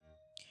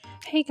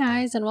Hey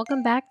guys, and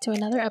welcome back to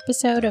another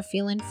episode of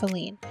Feelin'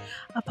 Feline,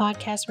 a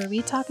podcast where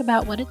we talk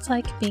about what it's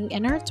like being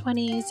in our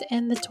 20s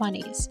and the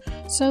 20s.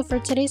 So for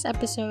today's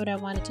episode, I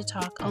wanted to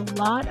talk a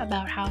lot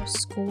about how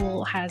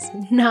school has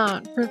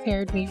not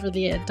prepared me for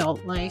the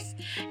adult life,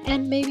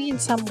 and maybe in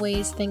some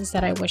ways things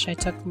that I wish I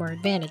took more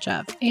advantage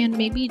of, and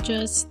maybe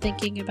just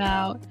thinking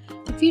about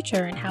the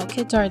future and how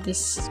kids are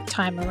this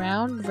time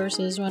around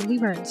versus when we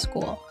were in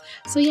school.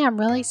 So yeah, I'm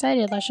really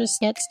excited. Let's just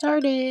get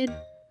started.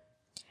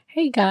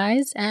 Hey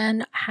guys,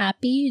 and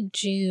happy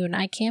June.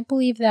 I can't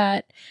believe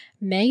that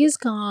May is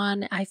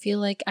gone. I feel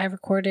like I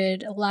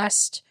recorded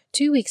last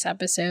 2 weeks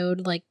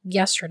episode like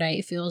yesterday,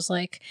 it feels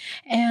like.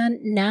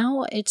 And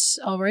now it's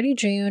already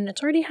June.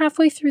 It's already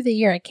halfway through the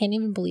year. I can't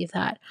even believe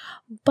that.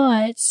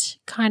 But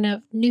kind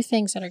of new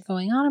things that are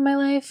going on in my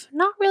life.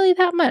 Not really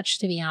that much,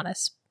 to be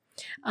honest.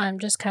 I'm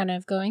just kind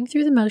of going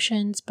through the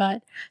motions,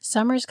 but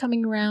summer's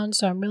coming around,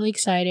 so I'm really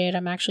excited.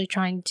 I'm actually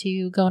trying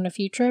to go on a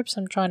few trips.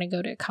 I'm trying to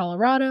go to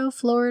Colorado,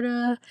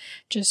 Florida,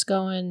 just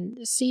go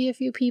and see a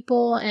few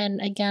people.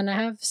 And again,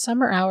 I have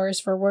summer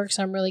hours for work,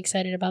 so I'm really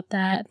excited about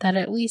that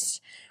at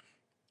least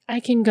I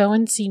can go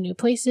and see new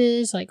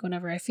places like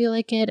whenever I feel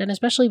like it. And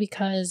especially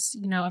because,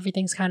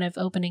 everything's kind of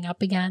opening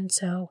up again.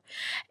 So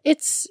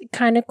it's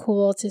kind of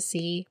cool to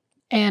see.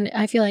 And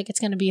I feel like it's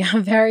going to be a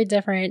very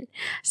different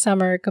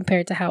summer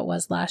compared to how it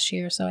was last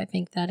year. So I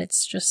think that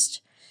it's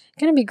just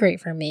going to be great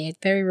for me. It's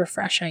very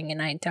refreshing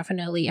and I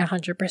definitely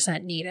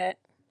 100% need it.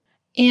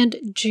 And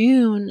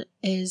June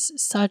is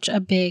such a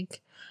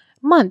big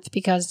month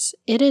because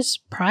it is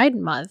Pride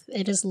Month.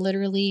 It is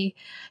literally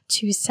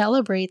to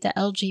celebrate the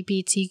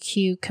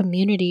LGBTQ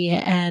community.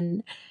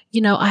 And,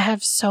 I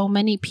have so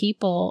many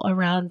people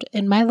around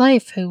in my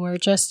life who are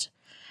just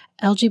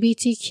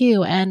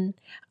LGBTQ, and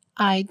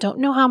I don't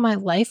know how my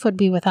life would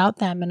be without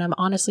them. And I'm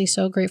honestly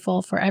so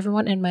grateful for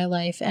everyone in my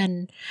life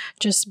and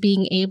just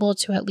being able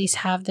to at least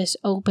have this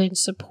open,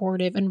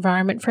 supportive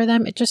environment for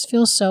them. It just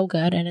feels so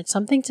good. And it's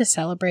something to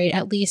celebrate,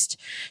 at least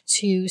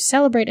to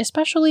celebrate,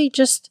 especially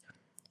just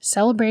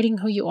celebrating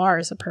who you are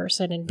as a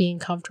person and being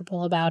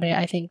comfortable about it.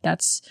 I think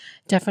that's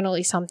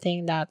definitely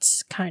something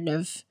that's kind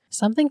of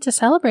something to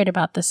celebrate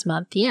about this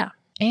month. Yeah.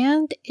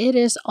 And it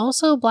is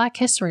also Black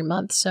History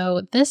Month.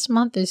 So this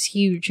month is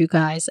huge, you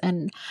guys.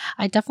 And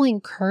I definitely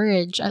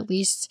encourage at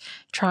least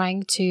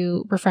trying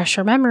to refresh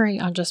your memory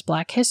on just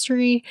Black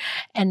history.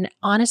 And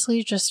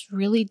honestly, just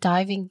really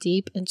diving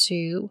deep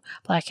into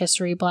Black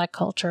history, Black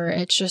culture.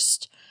 It's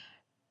just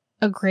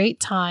a great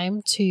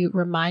time to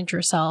remind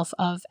yourself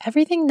of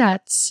everything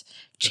that's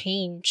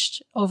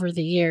changed over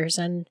the years.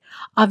 And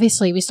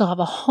obviously, we still have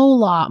a whole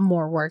lot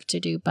more work to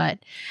do, but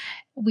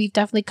we've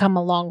definitely come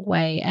a long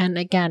way. And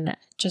again,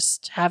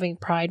 just having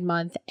Pride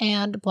Month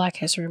and Black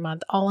History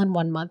Month all in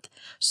one month,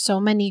 so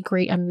many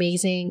great,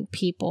 amazing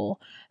people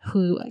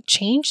who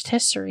changed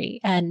history.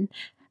 And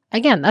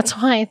again, that's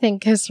why I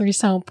think history is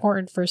so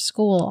important for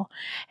school.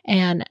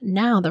 And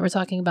now that we're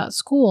talking about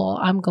school,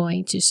 I'm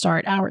going to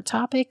start our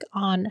topic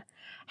on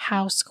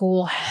how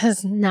school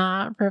has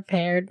not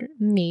prepared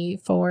me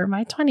for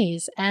my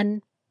 20s.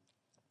 And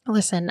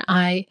listen,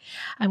 I'm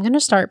going to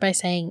start by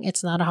saying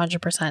it's not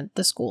 100%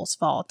 the school's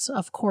fault.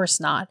 Of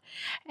course not.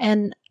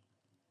 And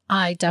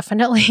I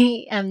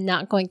definitely am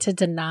not going to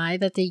deny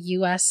that the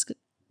U.S.,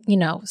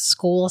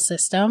 school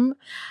system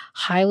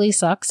highly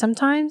sucks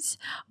sometimes,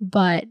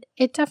 but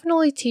it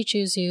definitely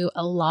teaches you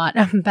a lot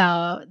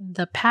about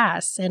the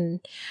past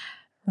and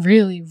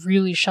really,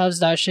 really shoves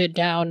that shit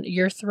down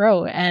your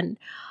throat. And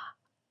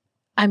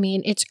I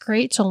mean, it's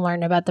great to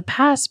learn about the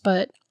past,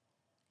 but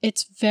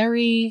it's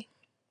very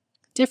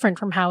different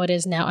from how it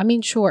is now. I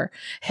mean, sure,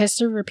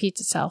 history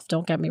repeats itself,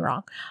 don't get me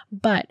wrong.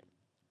 But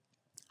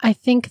I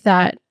think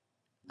that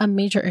a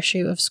major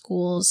issue of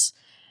schools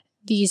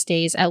these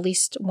days, at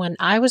least when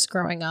I was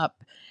growing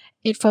up,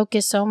 it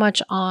focused so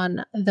much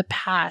on the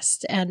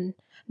past and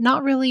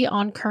not really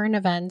on current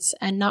events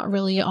and not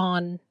really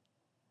on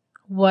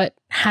what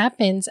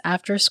happens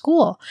after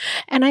school.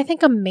 And I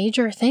think a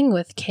major thing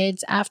with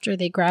kids after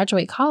they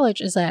graduate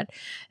college is that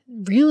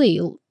really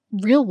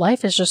real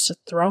life is just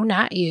thrown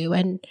at you.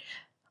 And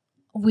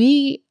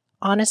we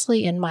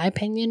honestly, in my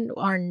opinion,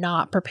 are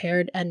not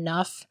prepared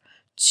enough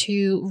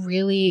to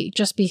really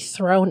just be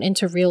thrown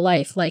into real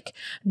life. Like,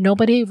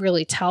 nobody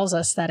really tells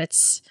us that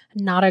it's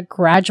not a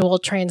gradual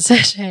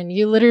transition.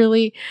 You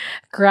literally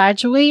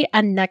graduate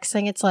and next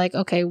thing it's like,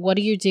 okay, what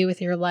do you do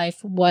with your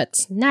life?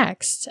 What's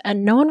next?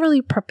 And no one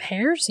really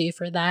prepares you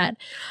for that,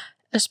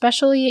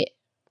 especially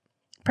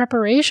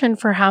preparation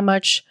for how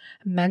much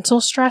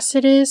mental stress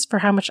it is, for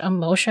how much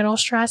emotional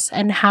stress,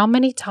 and how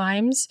many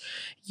times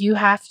you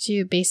have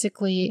to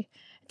basically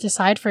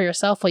decide for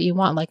yourself what you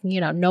want. Like,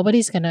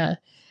 nobody's going to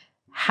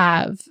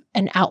have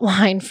an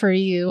outline for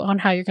you on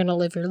how you're going to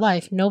live your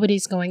life.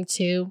 Nobody's going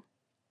to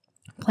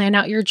plan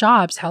out your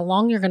jobs, how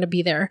long you're going to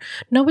be there.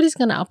 Nobody's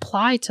going to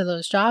apply to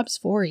those jobs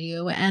for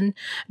you. And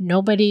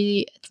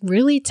nobody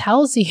really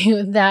tells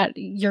you that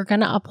you're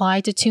going to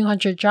apply to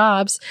 200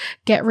 jobs,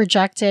 get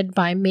rejected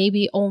by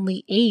maybe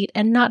only 8,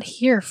 and not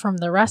hear from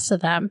the rest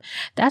of them.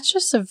 That's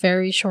just a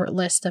very short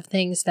list of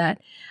things that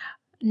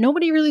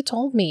nobody really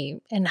told me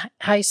in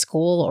high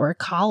school or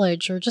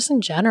college or just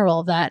in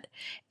general that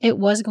it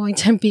was going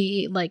to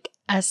be like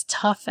as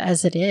tough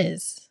as it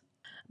is.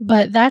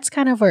 But that's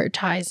kind of where it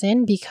ties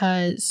in,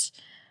 because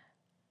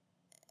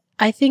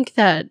I think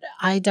that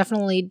I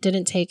definitely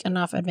didn't take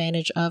enough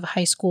advantage of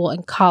high school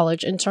and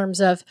college in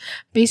terms of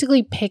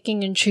basically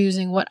picking and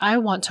choosing what I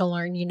want to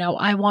learn. You know,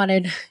 I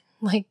wanted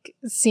like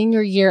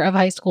senior year of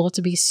high school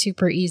to be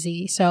super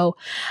easy. So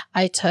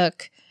I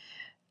took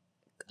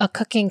a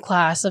cooking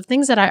class of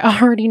things that I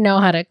already know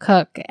how to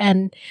cook.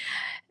 And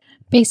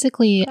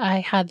basically, I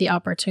had the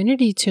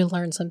opportunity to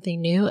learn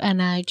something new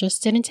and I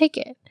just didn't take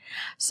it.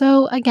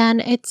 So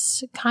again,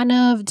 it's kind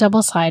of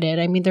double-sided.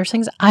 I mean, there's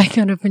things I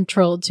could have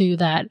controlled too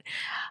that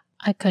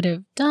I could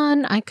have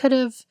done. I could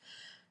have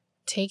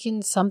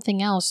taken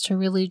something else to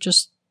really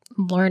just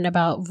learn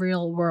about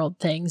real world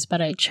things,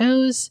 but I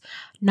chose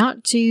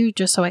not to,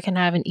 just so I can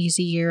have an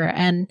easy year.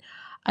 And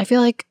I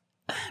feel like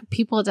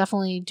people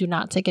definitely do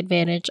not take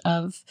advantage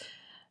of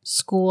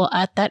school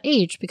at that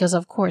age because,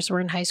 of course, we're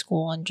in high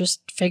school and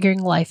just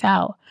figuring life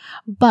out.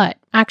 But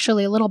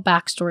actually, a little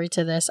backstory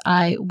to this.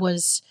 I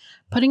was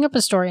putting up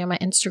a story on my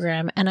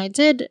Instagram and I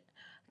did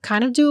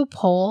kind of do a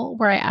poll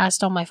where I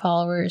asked all my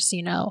followers,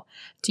 you know,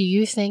 do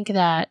you think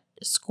that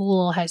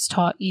school has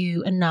taught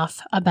you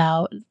enough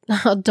about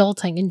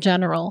adulting in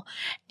general?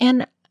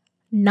 And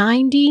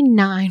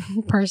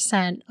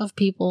 99% of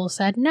people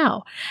said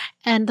no.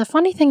 And the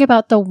funny thing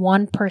about the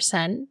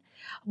 1%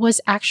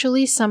 was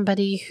actually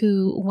somebody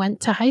who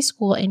went to high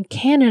school in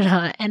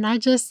Canada. And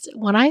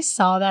when I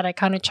saw that, I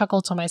kind of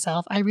chuckled to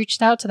myself. I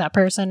reached out to that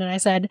person and I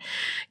said,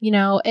 you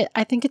know,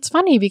 I think it's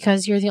funny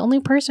because you're the only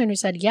person who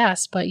said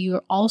yes, but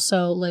you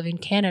also live in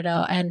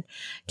Canada. And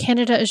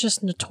Canada is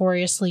just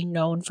notoriously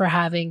known for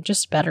having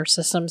just better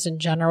systems in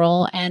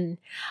general. And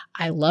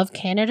I love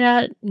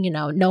Canada, you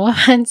know, no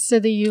offense to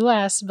the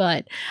US,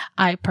 but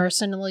I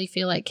personally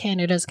feel like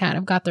Canada's kind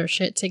of got their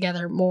shit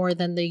together more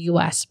than the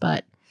US.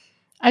 But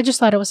I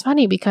just thought it was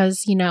funny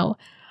because, you know,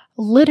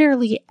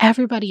 literally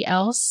everybody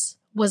else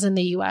was in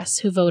the US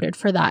who voted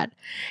for that.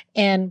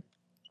 And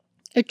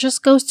it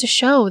just goes to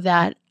show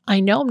that I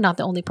know I'm not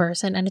the only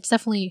person. And it's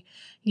definitely,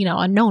 you know,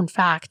 a known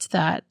fact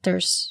that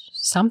there's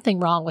something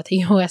wrong with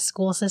the US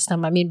school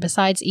system. I mean,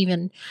 besides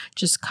even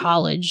just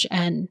college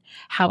and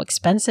how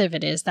expensive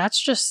it is, that's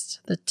just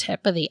the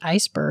tip of the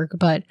iceberg.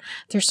 But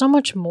there's so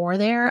much more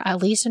there,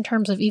 at least in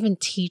terms of even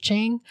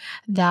teaching,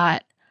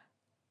 that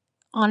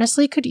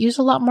honestly could use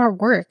a lot more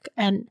work.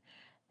 And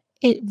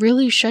it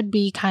really should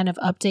be kind of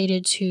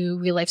updated to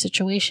real life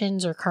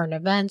situations or current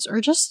events or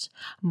just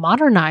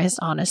modernized,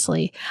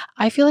 honestly.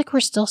 I feel like we're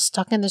still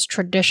stuck in this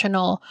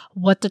traditional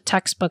what the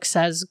textbook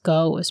says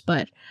goes.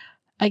 But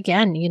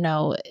again, you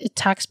know, a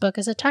textbook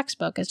is a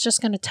textbook. It's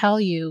just going to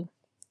tell you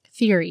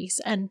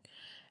theories and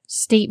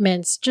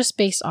statements just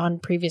based on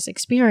previous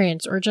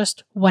experience or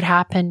just what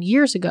happened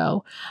years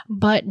ago.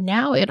 But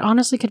now it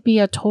honestly could be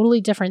a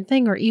totally different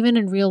thing, or even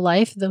in real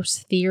life, those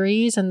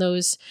theories and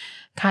those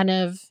kind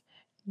of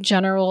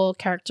general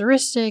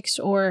characteristics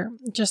or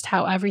just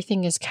how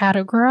everything is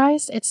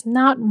categorized, it's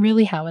not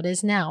really how it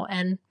is now.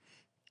 And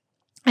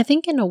I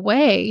think in a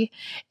way,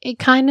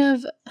 it's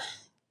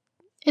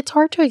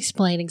hard to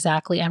explain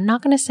exactly. I'm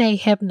not going to say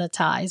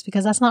hypnotize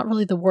because that's not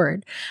really the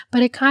word,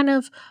 but it kind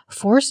of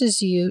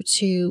forces you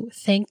to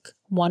think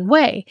one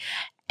way.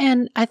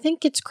 And I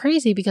think it's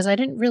crazy because I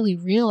didn't really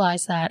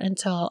realize that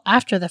until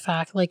after the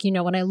fact. Like, you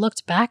know, when I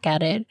looked back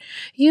at it,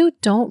 you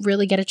don't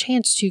really get a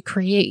chance to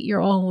create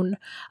your own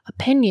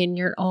opinion,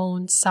 your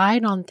own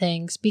side on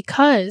things,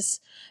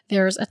 because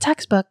there's a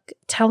textbook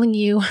telling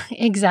you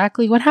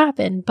exactly what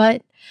happened.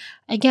 But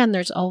again,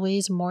 there's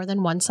always more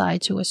than one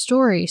side to a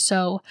story.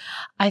 So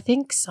I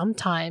think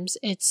sometimes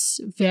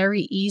it's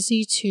very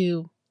easy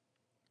to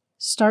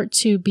start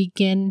to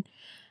begin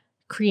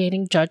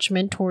creating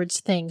judgment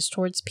towards things,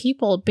 towards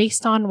people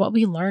based on what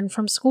we learn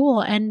from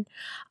school. And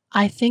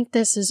I think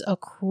this is a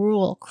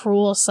cruel,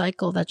 cruel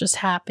cycle that just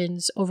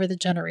happens over the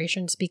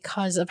generations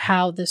because of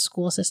how the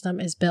school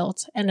system is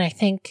built. And I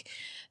think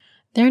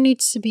there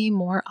needs to be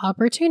more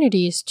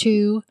opportunities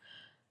to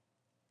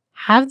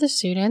have the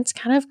students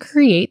kind of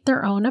create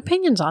their own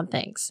opinions on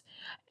things,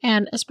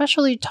 and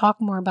especially talk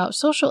more about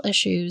social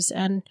issues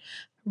and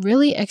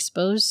really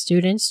expose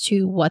students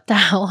to what the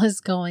hell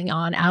is going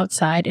on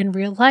outside in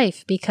real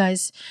life,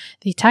 because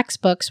the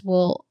textbooks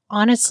will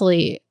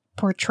honestly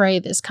portray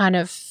this kind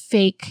of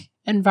fake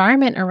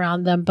environment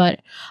around them.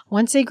 But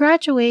once they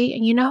graduate,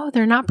 you know,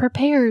 they're not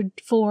prepared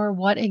for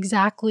what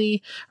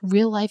exactly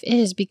real life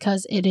is,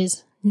 because it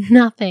is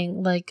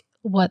nothing like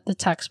what the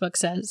textbook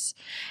says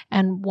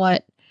and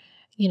what,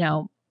 you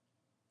know,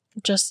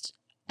 just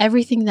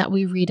everything that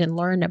we read and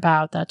learn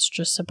about that's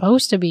just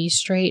supposed to be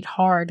straight,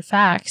 hard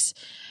facts.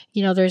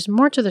 there's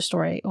more to the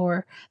story,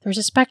 or there's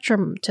a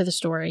spectrum to the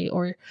story,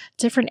 or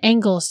different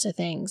angles to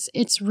things.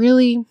 It's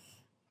really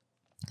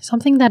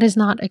something that is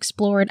not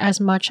explored as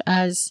much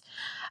as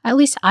at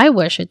least I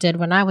wish it did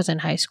when I was in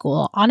high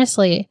school.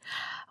 Honestly,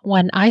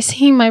 when I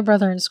see my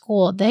brother in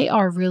school, they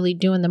are really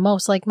doing the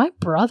most. Like, my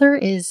brother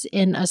is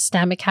in a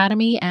STEM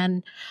academy,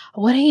 and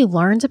what he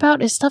learns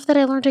about is stuff that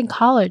I learned in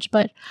college.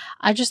 But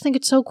I just think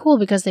it's so cool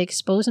because they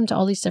expose him to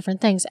all these different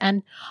things.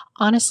 And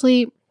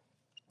honestly,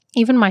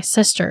 even my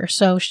sister,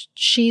 so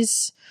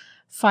she's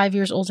 5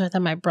 years older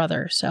than my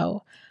brother.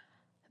 So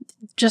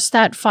just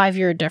that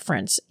 5-year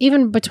difference,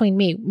 even between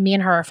me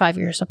and her are 5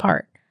 years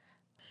apart.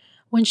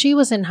 When she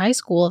was in high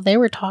school, they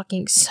were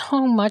talking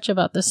so much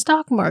about the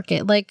stock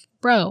market. Like,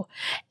 bro,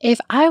 if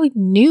I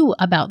knew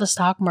about the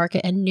stock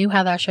market and knew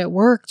how that shit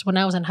worked when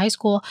I was in high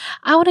school,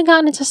 I would have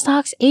gotten into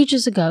stocks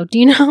ages ago. Do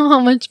you know how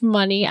much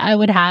money I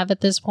would have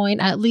at this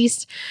point? At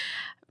least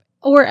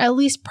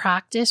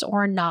practice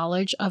or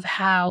knowledge of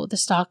how the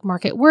stock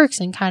market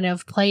works and kind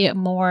of play it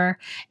more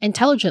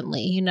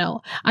intelligently.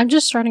 I'm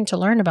just starting to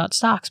learn about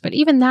stocks, but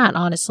even that,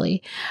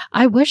 honestly,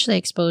 I wish they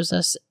exposed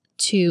us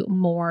to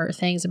more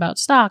things about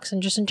stocks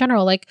and just in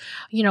general, like,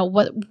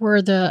 what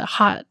were the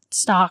hot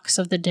stocks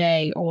of the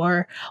day,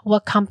 or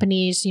what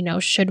companies,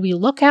 should we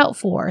look out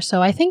for?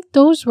 So I think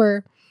those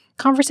were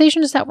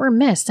conversations that were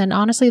missed. And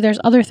honestly, there's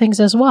other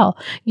things as well.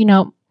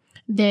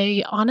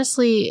 They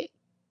honestly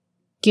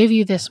give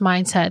you this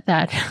mindset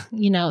that,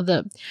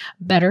 the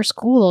better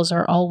schools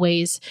are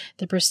always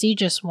the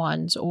prestigious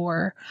ones,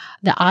 or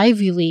the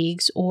Ivy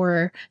Leagues,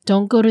 or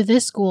don't go to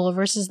this school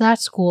versus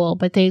that school.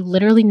 But they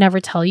literally never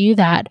tell you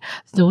that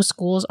those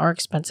schools are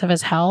expensive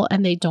as hell,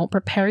 and they don't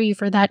prepare you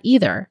for that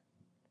either.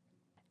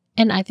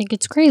 And I think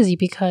it's crazy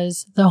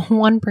because the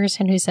one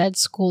person who said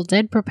school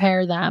did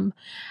prepare them,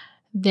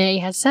 they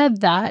had said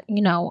that,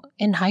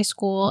 in high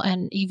school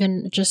and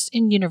even just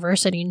in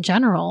university in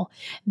general,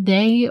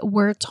 they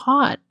were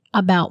taught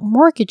about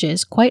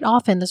mortgages quite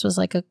often. This was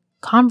like a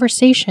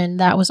conversation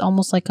that was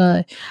almost like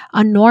a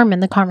norm in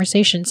the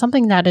conversation,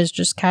 something that is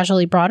just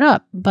casually brought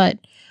up. But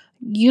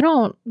you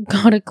don't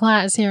go to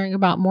class hearing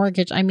about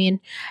mortgage. I mean,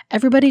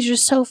 everybody's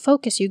just so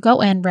focused. You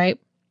go in, right?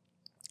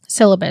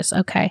 Syllabus.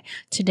 Okay,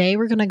 today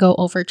we're going to go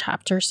over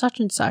chapter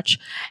such and such.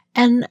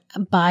 And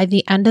by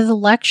the end of the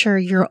lecture,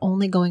 you're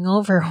only going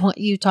over what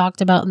you talked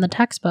about in the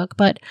textbook.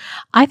 But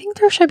I think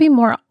there should be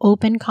more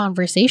open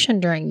conversation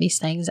during these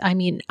things. I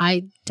mean,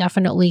 I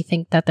definitely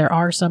think that there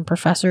are some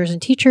professors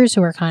and teachers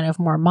who are kind of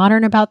more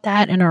modern about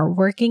that and are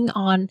working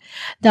on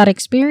that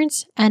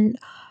experience and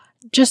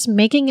just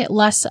making it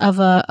less of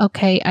a,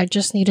 okay, I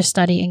just need to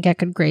study and get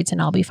good grades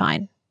and I'll be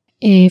fine.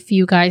 If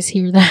you guys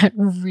hear that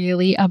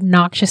really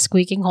obnoxious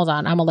squeaking, hold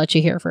on, I'm gonna let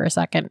you hear for a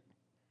second.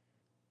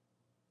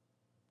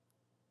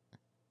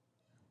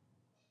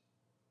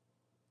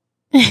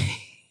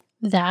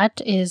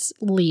 That is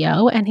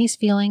Leo, and he's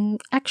feeling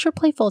extra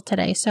playful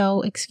today,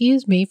 so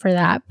excuse me for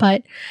that,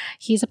 but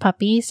he's a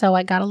puppy, so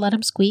I gotta let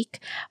him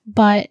squeak.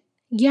 But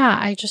yeah,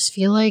 I just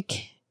feel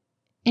like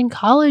in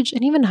college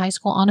and even high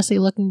school, honestly,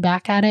 looking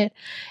back at it,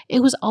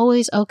 it was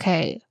always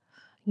okay.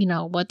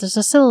 What does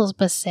the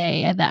syllabus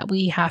say that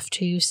we have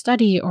to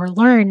study or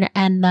learn?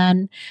 And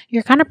then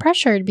you're kind of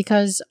pressured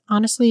because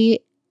honestly,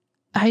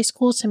 high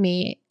school to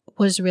me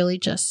was really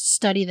just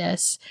study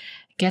this,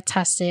 get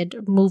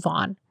tested, move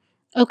on.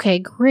 Okay,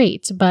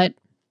 great. But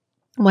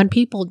when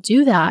people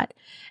do that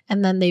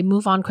and then they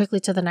move on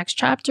quickly to the next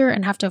chapter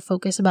and have to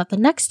focus about the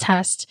next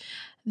test,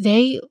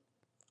 they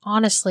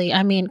honestly,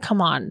 I mean,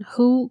 come on,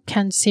 who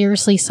can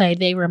seriously say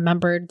they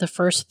remembered the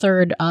first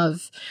third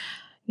of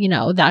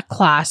that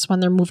class when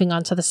they're moving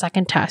on to the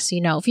second test?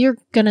 If you're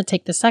going to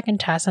take the second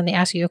test and they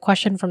ask you a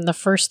question from the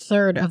first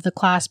third of the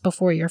class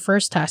before your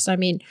first test, I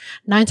mean,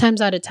 9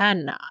 times out of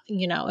 10,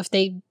 if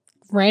they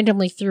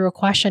randomly threw a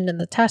question in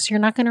the test, you're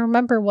not going to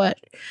remember what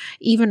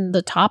even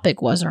the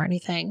topic was or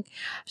anything.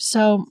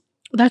 So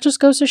that just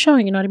goes to show,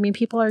 what I mean?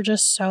 People are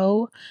just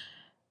so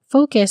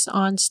focused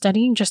on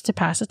studying just to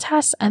pass a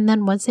test. And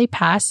then once they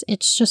pass,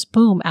 it's just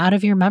boom, out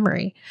of your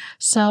memory.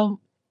 So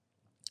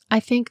I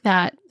think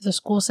that the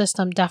school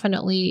system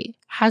definitely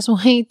has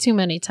way too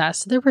many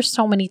tests. There were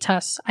so many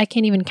tests. I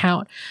can't even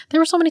count. There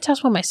were so many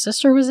tests when my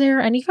sister was there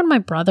and even my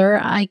brother.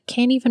 I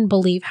can't even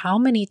believe how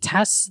many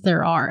tests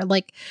there are.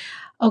 Like,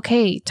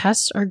 okay,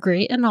 tests are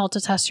great and all to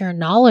test your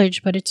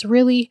knowledge, but it's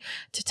really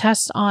to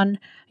test on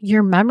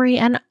your memory.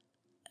 And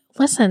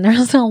listen,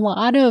 there's a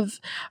lot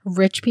of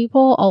rich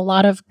people, a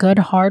lot of good,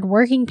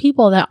 hardworking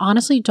people that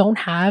honestly don't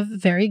have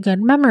very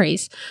good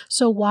memories.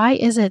 So why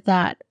is it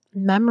that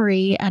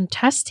memory and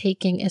test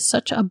taking is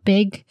such a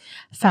big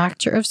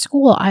factor of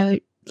school?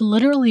 I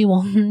literally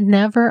will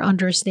never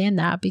understand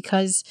that,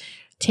 because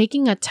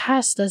taking a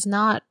test does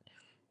not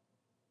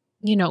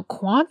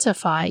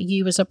quantify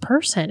you as a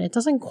person. It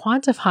doesn't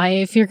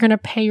quantify if you're going to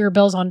pay your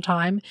bills on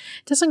time.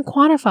 It doesn't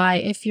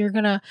quantify if you're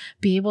going to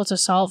be able to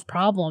solve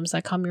problems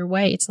that come your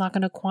way. It's not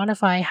going to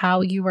quantify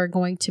how you are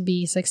going to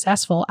be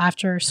successful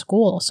after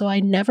school. So I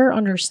never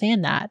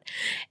understand that.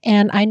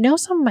 And I know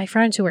some of my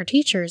friends who are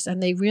teachers,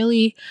 and they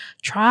really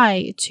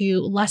try to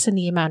lessen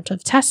the amount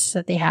of tests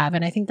that they have.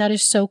 And I think that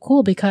is so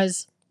cool,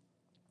 because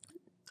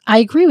I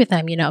agree with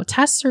them.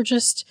 Tests are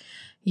just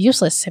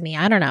useless to me.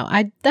 I don't know.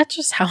 That's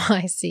just how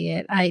I see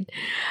it. I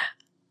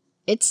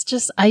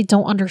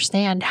don't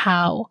understand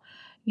how,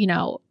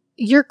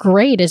 your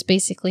grade is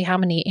basically how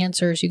many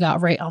answers you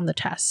got right on the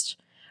test,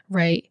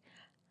 right?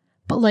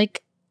 But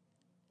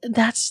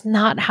that's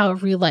not how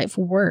real life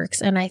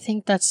works. And I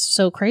think that's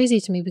so crazy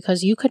to me,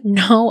 because you could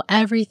know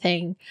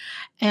everything.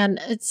 And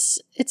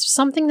it's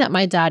something that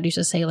my dad used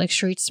to say,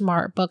 street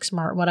smart, book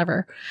smart,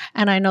 whatever.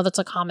 And I know that's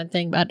a common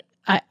thing, but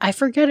I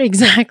forget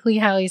exactly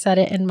how he said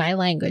it in my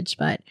language.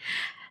 But,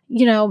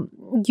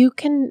 you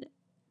can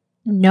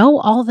know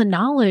all the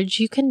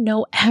knowledge. You can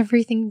know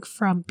everything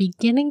from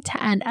beginning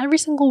to end, every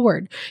single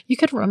word. You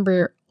could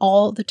remember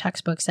all the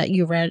textbooks that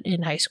you read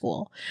in high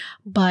school,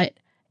 but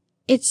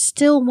it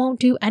still won't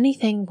do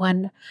anything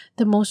when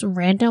the most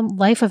random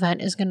life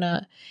event is going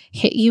to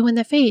hit you in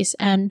the face.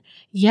 And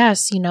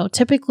yes,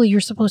 typically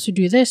you're supposed to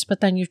do this, but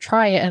then you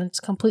try it and it's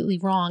completely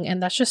wrong.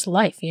 And that's just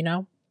life,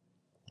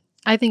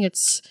 I think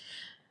it's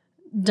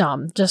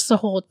dumb. Just the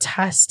whole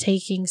test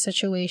taking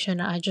situation.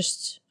 I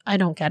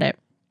don't get it.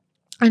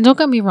 And don't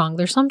get me wrong,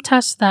 there's some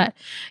tests that,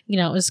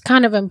 is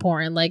kind of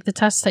important, like the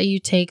tests that you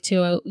take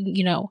to,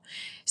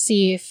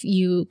 see if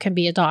you can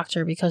be a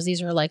doctor, because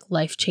these are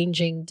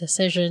life-changing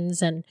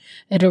decisions and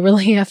it'll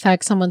really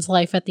affect someone's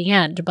life at the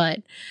end.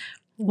 But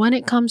when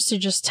it comes to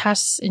just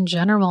tests in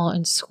general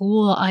in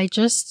school, I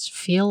just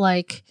feel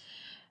like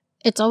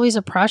it's always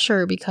a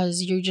pressure,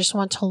 because you just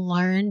want to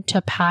learn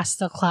to pass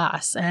the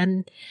class.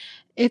 And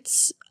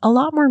it's a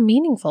lot more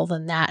meaningful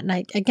than that. And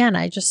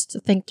I just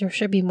think there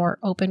should be more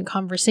open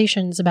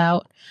conversations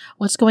about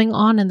what's going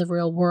on in the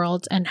real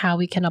world and how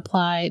we can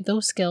apply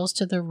those skills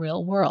to the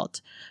real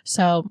world.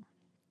 So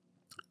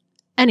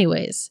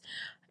anyways,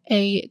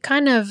 a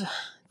kind of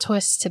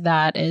twist to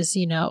that is,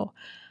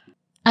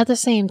 at the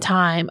same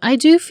time, I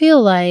do feel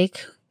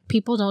like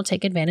people don't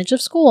take advantage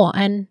of school.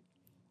 And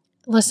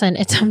listen,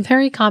 it's a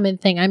very common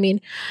thing. I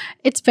mean,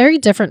 it's very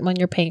different when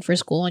you're paying for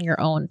school on your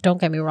own. Don't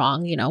get me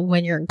wrong.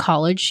 When you're in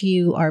college,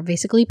 you are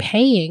basically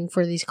paying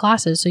for these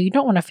classes. So you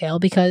don't want to fail,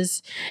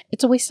 because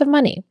it's a waste of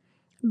money.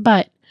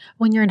 But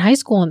when you're in high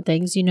school and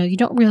things, you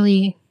don't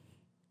really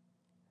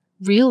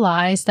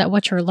realize that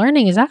what you're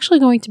learning is actually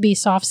going to be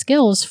soft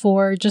skills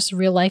for just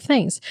real life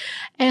things.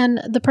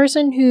 And the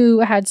person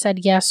who had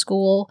said, yes,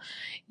 school,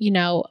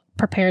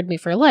 prepared me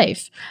for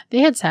life, they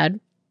had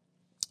said,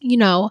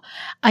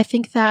 I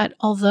think that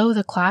although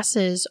the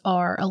classes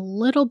are a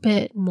little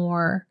bit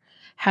more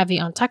heavy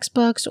on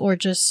textbooks, or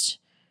just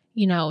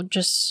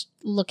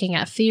looking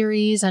at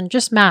theories and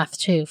just math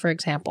too, for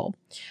example,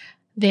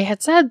 they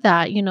had said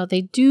that,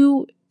 they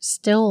do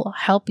still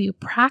help you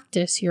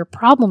practice your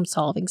problem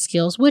solving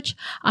skills, which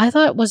I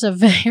thought was a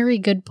very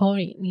good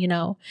point.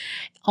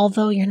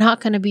 Although you're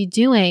not going to be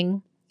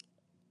doing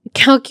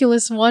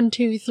calculus 1,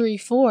 2, 3,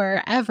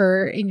 4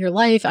 ever in your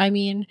life. I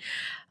mean,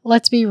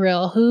 let's be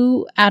real.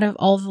 Who out of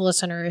all the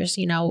listeners,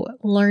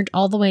 learned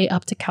all the way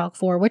up to Calc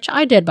 4, which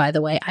I did, by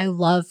the way. I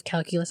love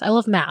calculus. I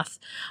love math,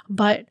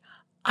 but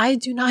I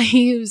do not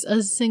use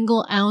a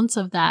single ounce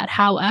of that.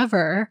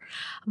 However,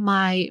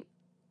 my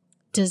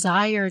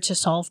desire to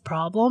solve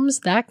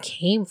problems, that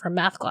came from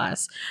math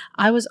class.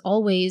 I was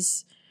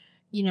always,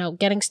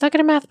 getting stuck in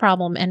a math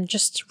problem and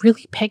just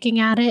really picking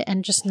at it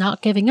and just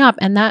not giving up.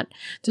 And that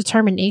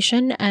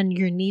determination and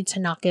your need to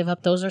not give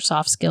up, those are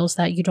soft skills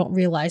that you don't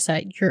realize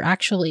that you're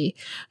actually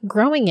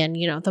growing in,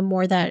 the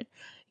more that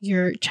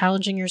you're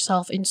challenging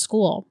yourself in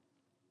school.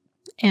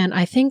 And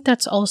I think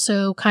that's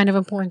also kind of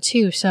important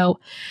too. So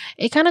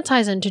it kind of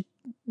ties into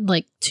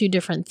two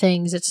different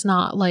things. It's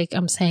not like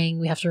I'm saying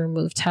we have to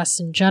remove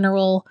tests in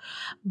general,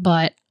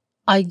 but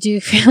I do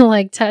feel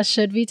like tests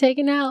should be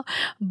taken out,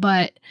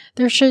 but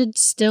there should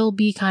still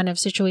be kind of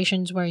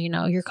situations where,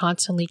 you're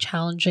constantly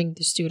challenging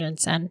the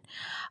students. And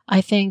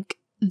I think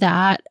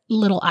that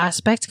little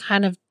aspect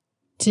kind of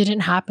didn't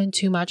happen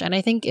too much. And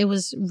I think it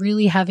was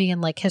really heavy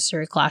in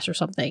history class or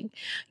something.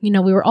 We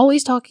were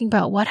always talking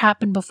about what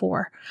happened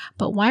before,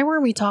 but why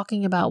weren't we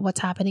talking about what's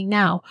happening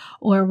now?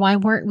 Or why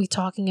weren't we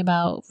talking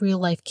about real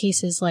life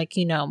cases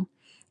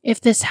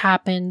if this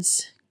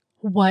happens,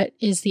 what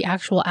is the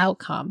actual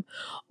outcome?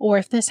 Or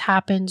if this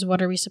happens,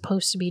 what are we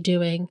supposed to be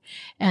doing?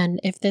 And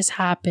if this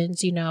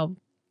happens,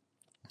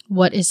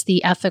 what is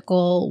the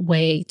ethical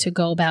way to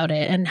go about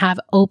it, and have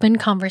open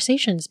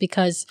conversations,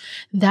 because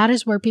that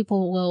is where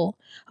people will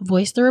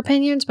voice their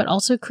opinions, but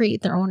also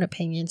create their own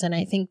opinions. And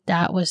I think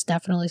that was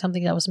definitely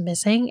something that was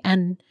missing.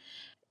 And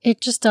it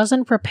just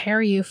doesn't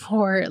prepare you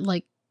for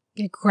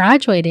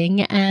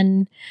graduating,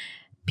 and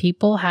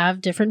people have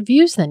different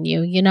views than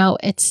you.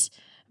 It's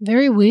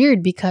very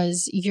weird,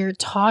 because you're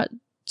taught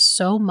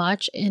so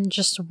much in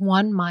just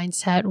one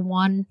mindset,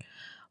 one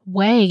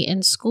way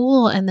in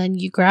school, and then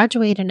you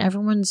graduate and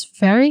everyone's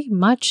very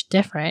much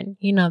different.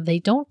 They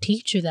don't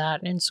teach you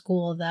that in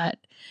school, that,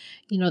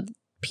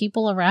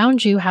 people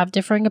around you have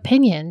differing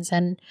opinions.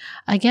 And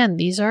again,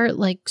 these are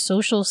like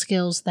social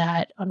skills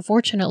that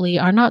unfortunately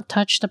are not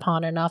touched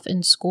upon enough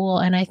in school.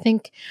 And I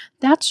think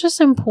that's just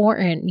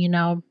important.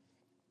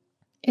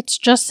 It's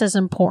just as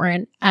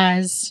important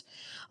as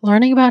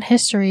learning about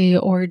history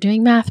or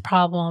doing math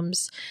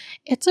problems.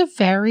 It's a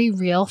very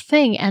real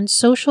thing, and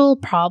social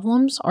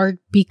problems are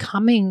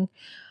becoming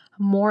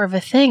more of a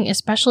thing,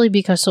 especially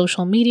because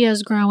social media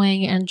is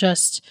growing, and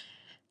just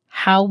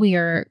how we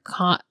are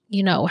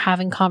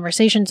having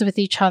conversations with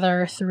each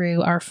other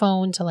through our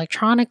phones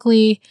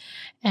electronically,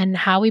 and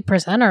how we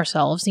present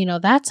ourselves.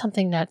 That's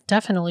something that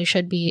definitely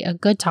should be a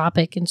good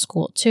topic in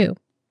school too.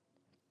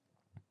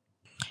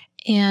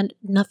 And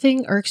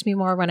nothing irks me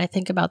more when I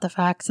think about the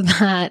fact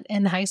that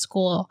in high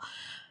school,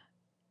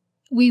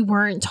 we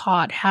weren't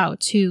taught how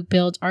to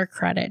build our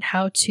credit,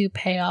 how to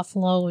pay off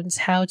loans,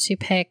 how to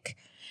pick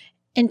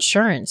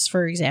insurance,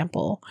 for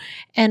example,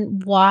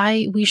 and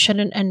why we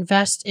shouldn't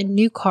invest in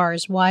new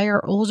cars, why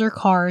are older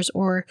cars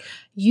or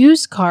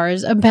used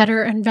cars a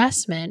better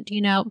investment.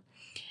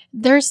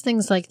 There's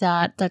things like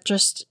that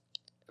just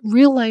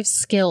real life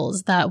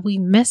skills that we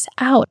miss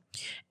out.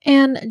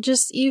 And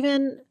just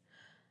even,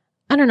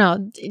 I don't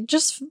know,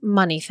 just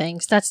money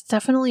things. That's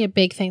definitely a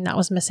big thing that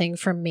was missing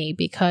from me,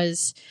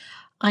 because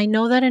I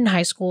know that in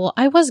high school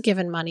I was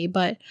given money,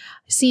 but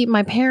see,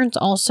 my parents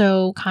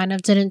also kind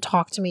of didn't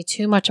talk to me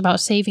too much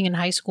about saving in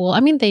high school. I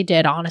mean, they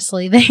did,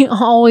 honestly. They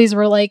always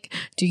were like,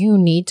 do you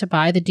need to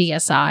buy the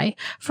DSi?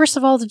 First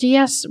of all, the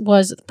DS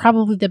was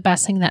probably the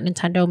best thing that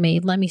Nintendo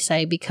made, let me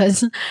say,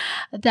 because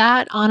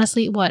that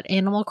honestly,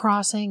 Animal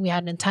Crossing, we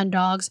had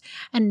Nintendogs,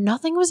 and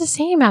nothing was the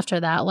same after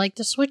that. Like,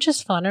 the Switch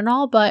is fun and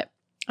all, but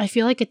I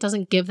feel like it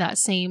doesn't give that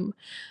same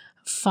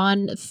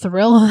fun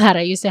thrill that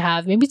I used to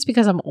have. Maybe it's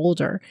because I'm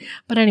older.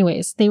 But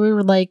anyways, they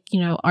were like,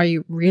 are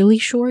you really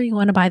sure you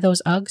want to buy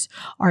those Uggs?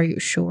 Are you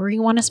sure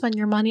you want to spend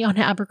your money on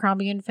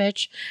Abercrombie and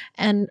Fitch?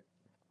 And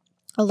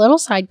a little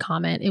side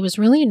comment, it was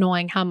really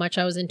annoying how much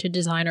I was into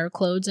designer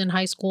clothes in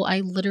high school. I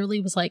literally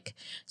was like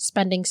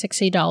spending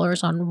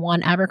 $60 on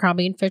one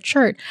Abercrombie and Fitch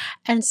shirt.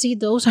 And see,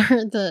 those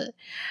are the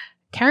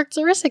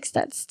characteristics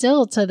that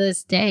still to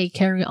this day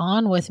carry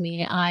on with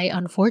me. I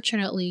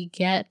unfortunately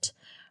get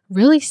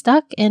really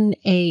stuck in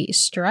a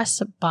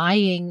stress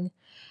buying,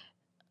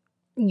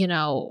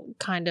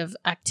 kind of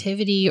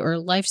activity or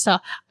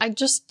lifestyle. I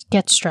just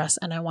get stressed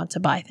and I want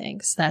to buy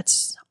things.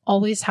 That's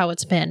always how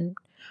it's been.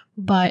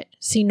 But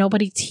see,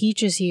 nobody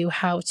teaches you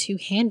how to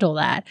handle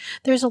that.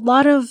 There's a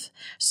lot of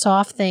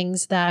soft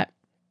things that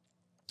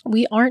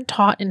we aren't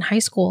taught in high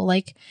school,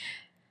 like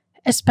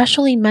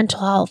especially mental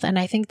health. And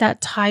I think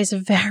that ties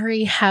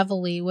very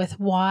heavily with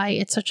why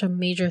it's such a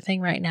major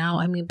thing right now.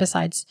 I mean,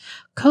 besides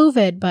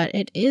COVID, but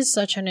it is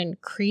such an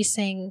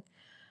increasing,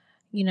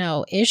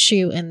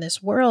 issue in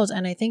this world.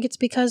 And I think it's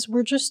because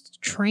we're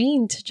just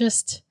trained to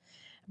just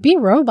be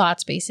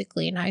robots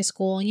basically in high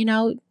school.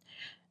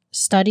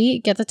 Study,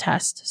 get the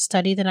test,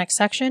 study the next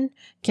section,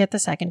 get the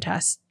second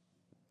test,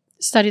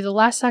 study the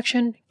last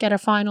section, get a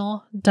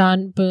final,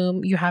 done,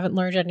 boom. You haven't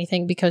learned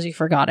anything because you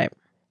forgot it.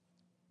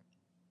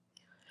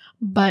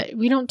 But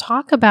we don't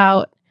talk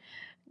about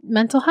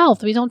mental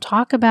health. We don't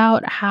talk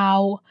about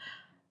how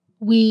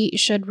we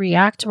should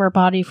react to our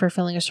body for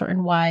feeling a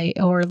certain way,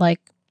 or like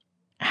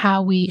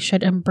how we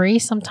should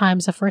embrace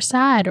sometimes if we're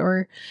sad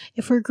or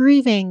if we're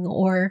grieving,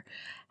 or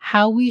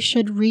how we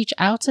should reach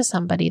out to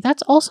somebody.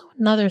 That's also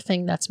another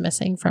thing that's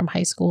missing from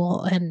high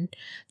school and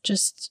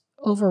just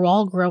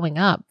overall growing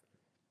up.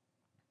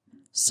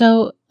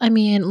 So, I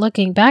mean,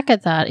 looking back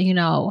at that,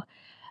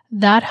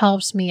 that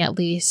helps me at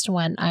least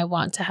when I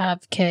want to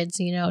have kids,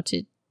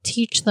 to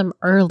teach them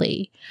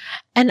early.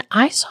 And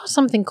I saw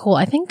something cool.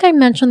 I think I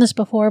mentioned this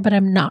before, but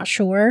I'm not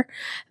sure.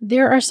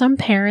 There are some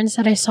parents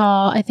that I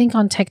saw, I think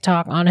on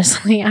TikTok,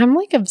 honestly. I'm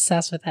like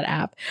obsessed with that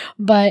app.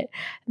 But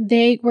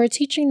they were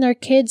teaching their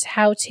kids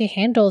how to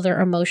handle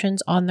their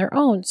emotions on their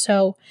own.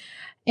 So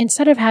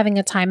instead of having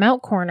a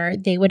timeout corner,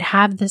 they would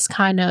have this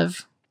kind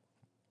of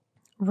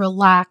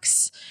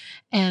relax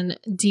and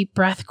deep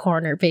breath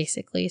corner,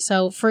 basically.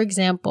 So for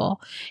example,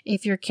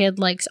 if your kid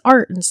likes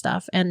art and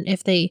stuff, and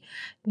if they,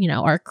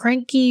 are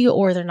cranky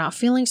or they're not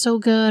feeling so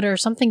good or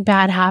something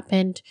bad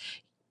happened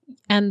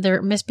and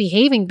they're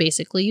misbehaving,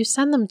 basically, you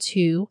send them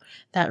to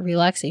that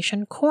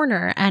relaxation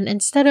corner. And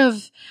instead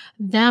of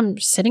them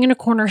sitting in a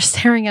corner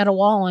staring at a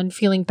wall and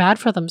feeling bad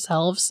for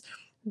themselves,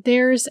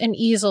 there's an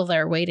easel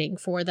there waiting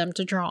for them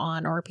to draw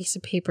on, or a piece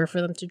of paper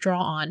for them to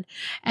draw on.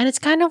 And it's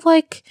kind of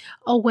like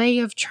a way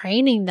of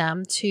training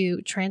them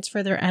to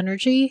transfer their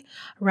energy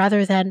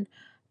rather than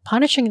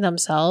punishing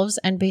themselves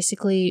and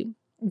basically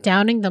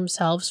downing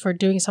themselves for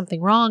doing something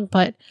wrong,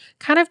 but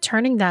kind of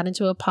turning that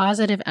into a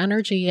positive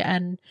energy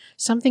and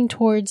something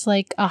towards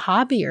like a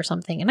hobby or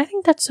something. And I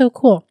think that's so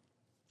cool.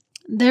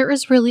 There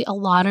is really a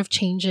lot of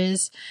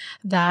changes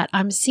that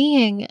I'm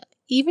seeing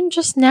even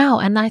just now,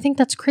 and I think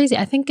that's crazy.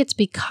 I think it's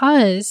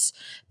because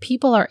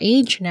people our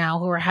age now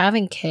who are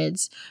having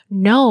kids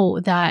know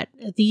that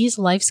these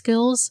life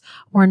skills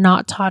were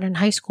not taught in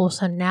high school.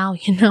 So now,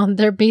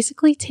 they're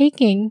basically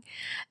taking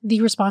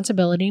the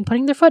responsibility and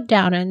putting their foot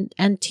down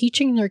and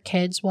teaching their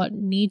kids what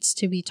needs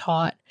to be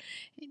taught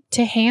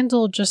to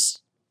handle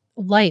just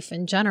life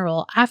in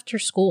general after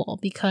school,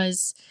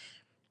 because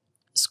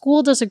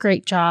school does a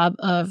great job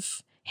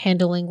of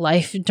handling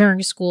life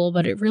during school,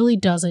 but it really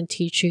doesn't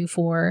teach you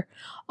for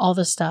all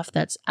the stuff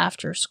that's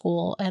after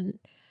school. And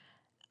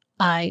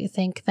I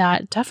think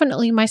that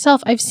definitely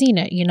myself, I've seen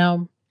it,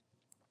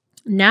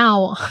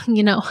 now,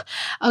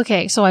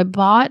 okay, so I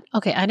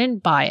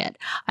didn't buy it.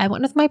 I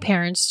went with my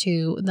parents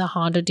to the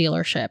Honda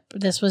dealership.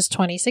 This was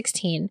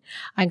 2016.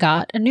 I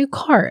got a new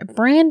car,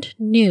 brand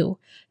new.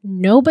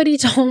 Nobody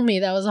told me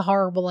that was a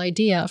horrible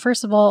idea.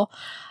 First of all,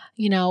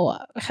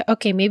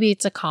 okay, maybe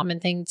it's a common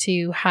thing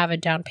to have a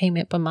down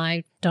payment, but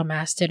my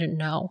dumbass didn't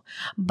know.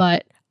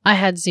 But I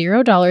had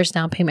 $0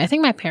 down payment. I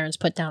think my parents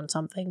put down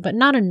something, but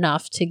not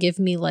enough to give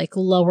me like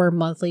lower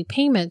monthly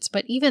payments.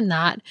 But even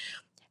that,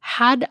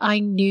 had I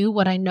knew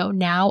what I know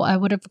now, I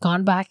would have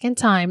gone back in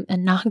time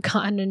and not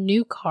gotten a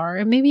new car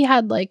and maybe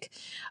had like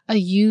a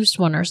used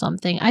one or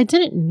something. I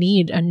didn't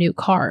need a new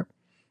car,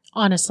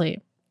 honestly.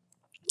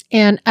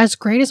 And as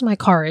great as my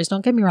car is,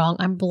 don't get me wrong,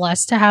 I'm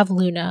blessed to have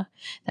Luna.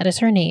 That is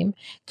her name,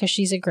 because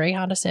she's a gray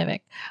Honda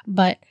Civic.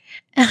 But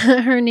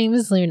her name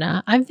is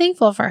Luna. I'm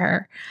thankful for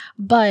her.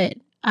 But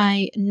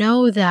I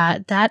know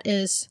that that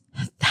is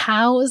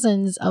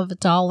thousands of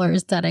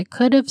dollars that I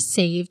could have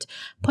saved,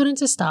 put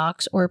into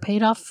stocks, or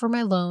paid off for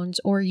my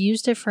loans, or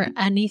used it for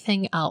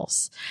anything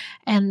else.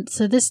 And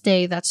to this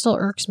day, that still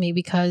irks me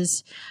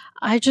because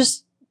I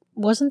just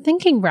wasn't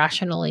thinking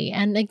rationally.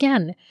 And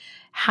again,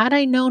 had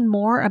I known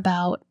more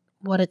about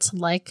what it's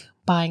like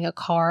buying a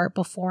car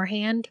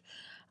beforehand,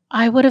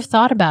 I would have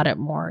thought about it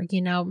more.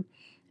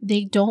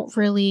 They don't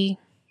really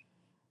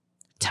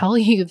tell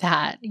you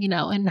that,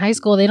 in high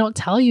school, they don't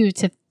tell you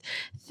to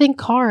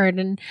think hard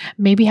and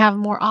maybe have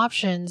more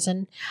options.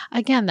 And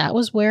again, that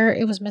was where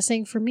it was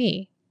missing for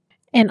me.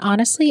 And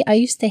honestly, I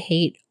used to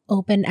hate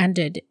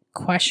open-ended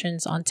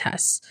questions on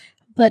tests.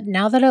 But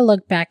now that I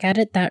look back at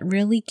it, that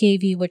really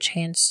gave you a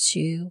chance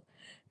to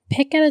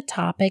pick at a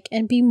topic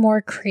and be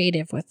more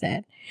creative with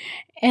it.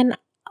 And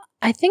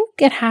I think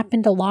it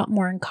happened a lot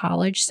more in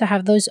college to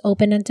have those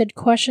open-ended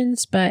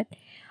questions, but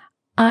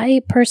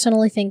I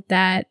personally think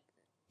that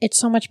it's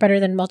so much better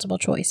than multiple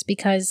choice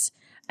because,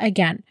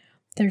 again,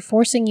 they're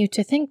forcing you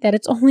to think that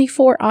it's only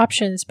 4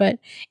 options, but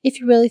if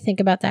you really think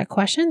about that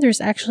question,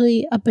 there's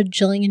actually a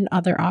bajillion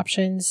other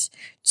options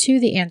to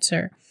the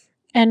answer.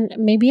 And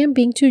maybe I'm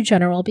being too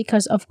general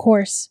because, of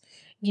course,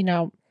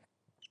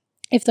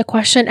 if the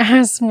question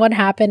asks what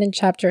happened in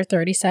chapter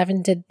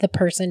 37, did the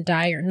person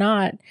die or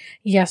not?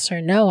 Yes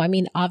or no. I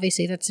mean,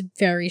 obviously that's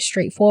very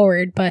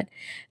straightforward, but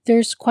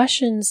there's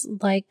questions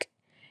like,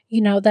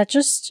 that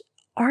just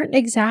aren't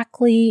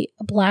exactly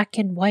black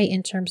and white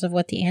in terms of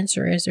what the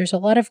answer is. There's a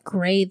lot of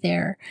gray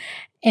there.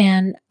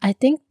 And I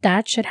think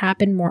that should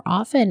happen more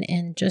often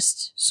in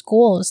just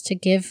schools to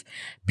give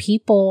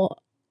people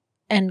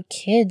and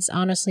kids,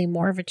 honestly,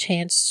 more of a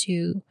chance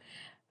to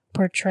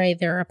portray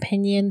their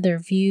opinion, their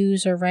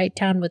views, or write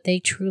down what they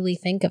truly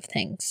think of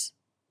things.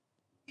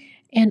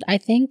 And I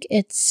think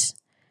it's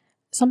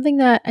something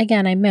that,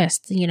 again, I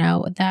missed,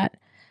 that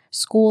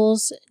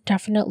schools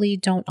definitely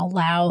don't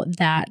allow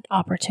that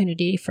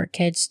opportunity for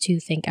kids to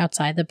think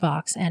outside the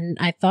box. And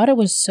I thought it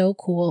was so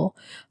cool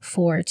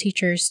for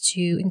teachers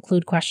to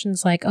include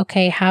questions like,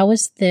 okay, how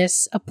is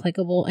this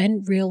applicable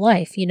in real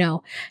life?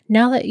 Now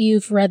that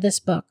you've read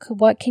this book,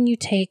 what can you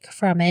take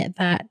from it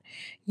that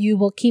you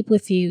will keep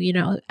with you,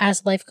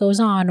 as life goes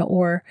on,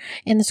 or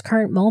in this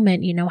current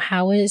moment,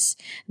 how is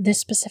this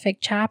specific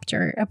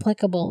chapter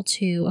applicable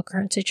to a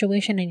current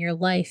situation in your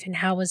life? And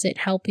how is it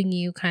helping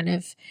you kind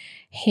of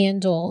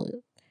handle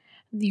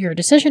your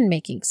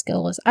decision-making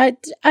skills? I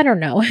don't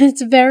know.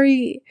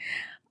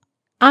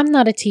 I'm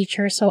not a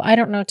teacher, so I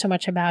don't know too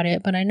much about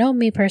it, but I know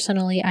me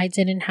personally, I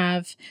didn't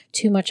have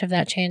too much of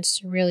that chance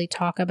to really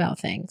talk about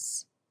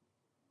things.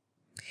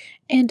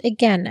 And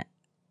again,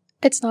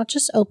 it's not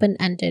just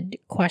open-ended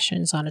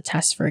questions on a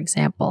test, for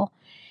example.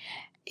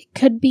 It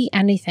could be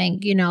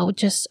anything,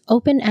 just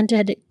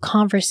open-ended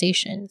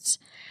conversations.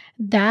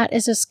 That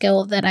is a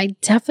skill that I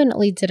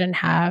definitely didn't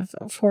have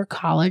for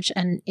college,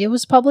 and it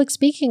was public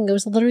speaking. It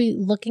was literally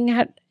looking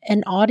at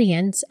an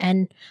audience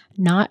and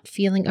not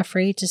feeling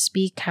afraid to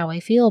speak how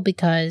I feel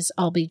because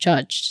I'll be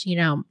judged,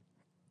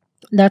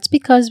 That's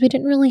because we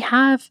didn't really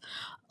have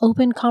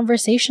open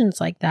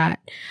conversations like that.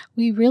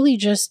 We really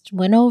just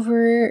went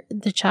over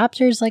the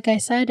chapters, like I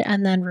said,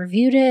 and then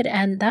reviewed it,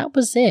 and that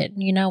was it.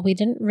 We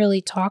didn't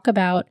really talk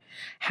about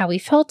how we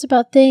felt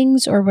about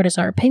things or what is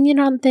our opinion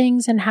on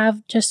things and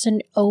have just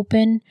an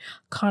open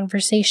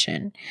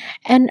conversation.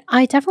 And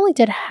I definitely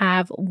did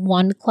have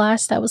one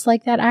class that was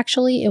like that,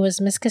 actually. It was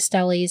Miss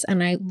Costelli's,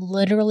 and I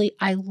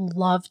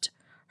loved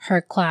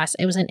her class.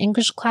 It was an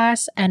English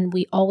class, and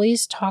we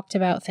always talked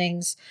about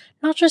things,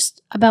 not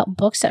just about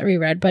books that we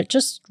read, but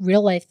just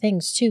real life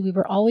things too. We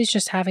were always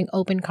just having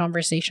open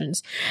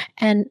conversations.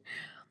 And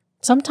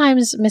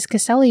sometimes Miss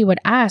Caselli would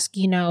ask,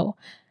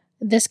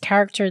 this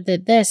character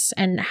did this,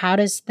 and how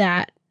does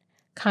that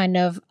kind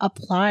of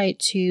apply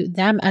to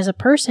them as a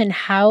person?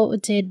 How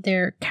did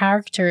their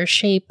character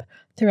shape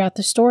throughout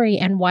the story,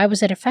 and why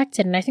was it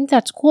affected? And I think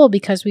that's cool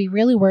because we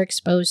really were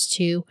exposed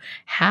to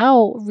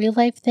how real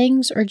life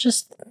things or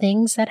just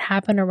things that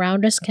happen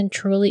around us can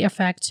truly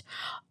affect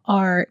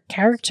our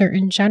character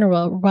in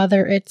general,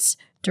 whether it's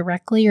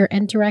directly or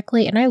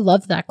indirectly. And I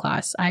loved that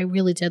class. I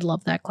really did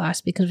love that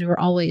class because we were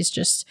always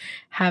just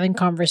having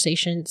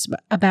conversations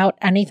about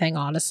anything,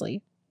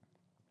 honestly.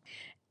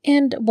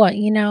 And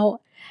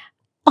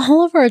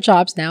all of our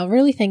jobs now,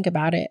 really think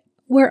about it,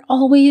 we're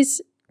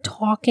always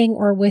talking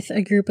or with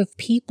a group of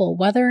people,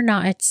 whether or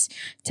not it's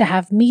to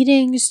have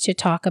meetings to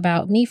talk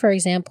about me. For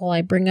example,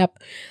 I bring up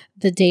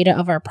the data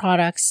of our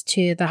products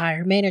to the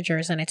higher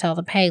managers and I tell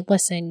them, hey,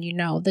 listen,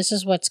 this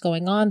is what's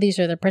going on. These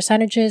are the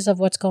percentages of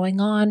what's going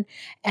on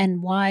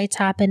and why it's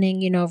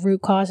happening,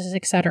 root causes,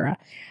 etc.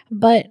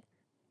 But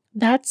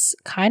that's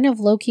kind of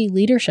low-key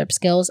leadership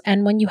skills.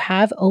 And when you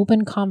have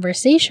open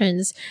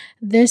conversations,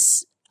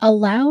 this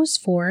allows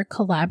for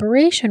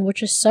collaboration,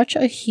 which is such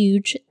a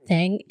huge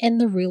thing in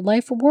the real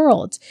life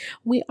world.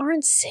 We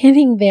aren't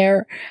sitting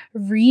there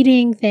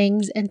reading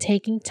things and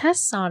taking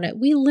tests on it.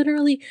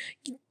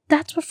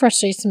 That's what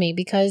frustrates me,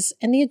 because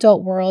in the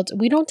adult world,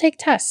 we don't take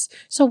tests.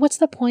 So what's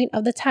the point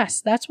of the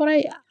test? That's what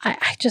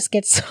I just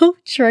get so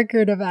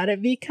triggered about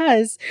it,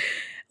 because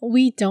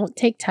we don't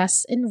take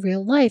tests in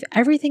real life.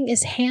 Everything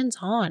is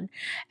hands-on.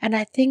 And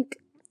I think,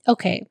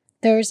 okay,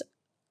 there's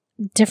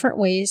different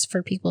ways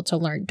for people to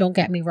learn. Don't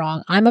get me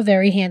wrong. I'm a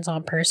very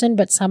hands-on person,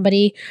 but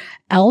somebody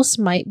else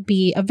might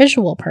be a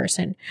visual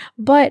person.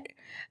 But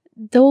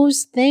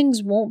those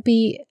things won't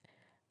be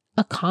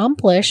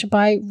accomplished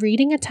by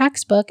reading a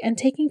textbook and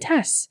taking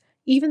tests.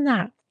 Even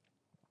that.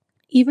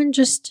 Even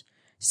just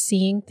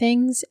seeing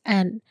things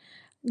and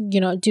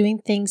doing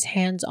things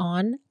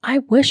hands-on. I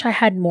wish I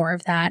had more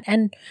of that.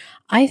 And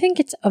I think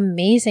it's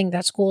amazing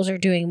that schools are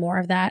doing more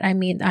of that. I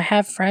mean, I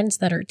have friends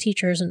that are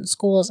teachers in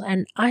schools,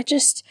 and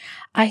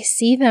I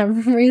see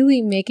them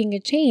really making a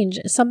change.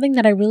 Something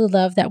that I really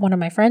love that one of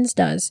my friends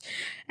does,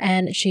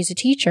 and she's a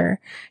teacher.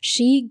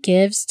 She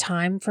gives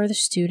time for the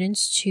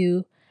students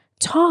to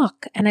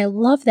talk. And I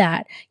love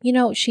that.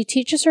 She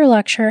teaches her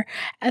lecture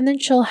and then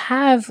she'll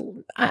have,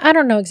 I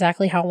don't know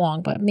exactly how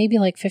long, but maybe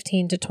like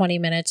 15 to 20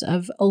 minutes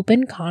of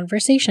open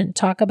conversation.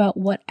 Talk about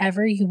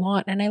whatever you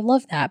want. And I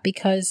love that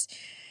because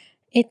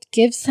it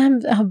gives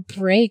them a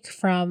break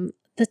from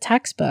the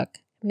textbook.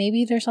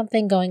 Maybe there's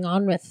something going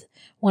on with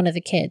one of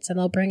the kids and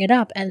they'll bring it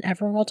up and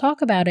everyone will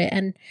talk about it.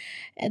 And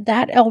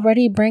that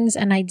already brings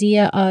an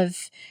idea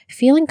of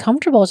feeling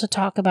comfortable to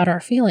talk about our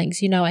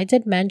feelings. I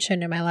did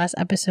mention in my last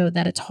episode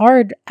that it's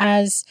hard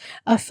as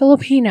a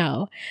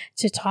Filipino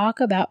to talk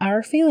about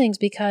our feelings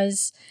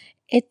because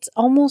it's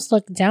almost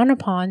looked down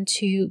upon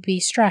to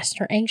be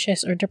stressed or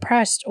anxious or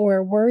depressed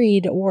or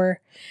worried or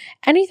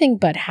anything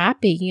but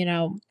happy.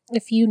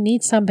 If you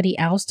need somebody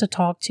else to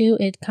talk to,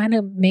 it kind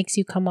of makes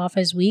you come off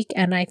as weak.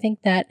 And I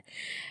think that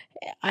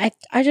I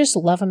just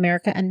love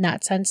America in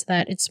that sense,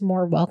 that it's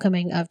more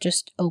welcoming of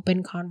just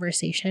open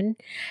conversation.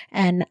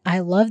 And I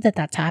love that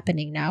that's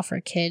happening now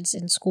for kids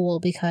in school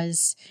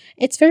because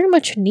it's very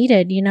much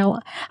needed.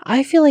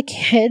 I feel like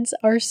kids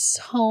are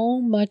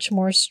so much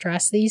more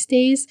stressed these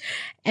days.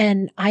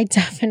 And I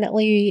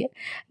definitely,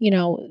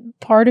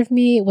 part of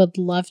me would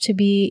love to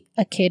be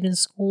a kid in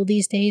school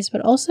these days, but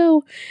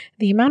also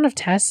the amount of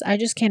tests, I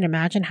just can't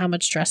imagine how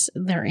much stress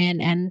they're in.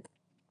 And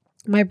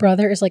my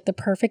brother is like the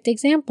perfect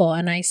example.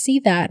 And I see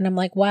that and I'm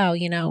like, wow,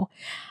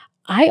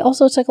 I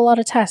also took a lot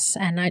of tests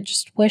and I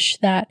just wish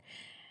that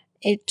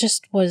it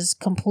just was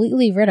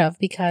completely rid of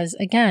because,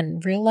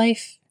 again, real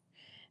life,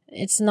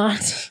 it's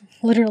not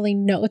literally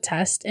no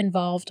test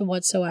involved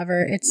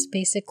whatsoever. It's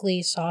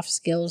basically soft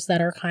skills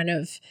that are kind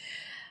of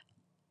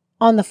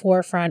on the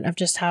forefront of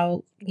just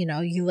how,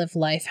 you live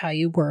life, how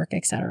you work,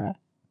 etc.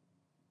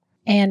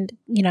 And,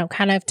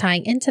 kind of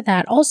tying into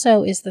that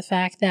also is the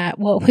fact that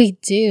what we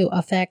do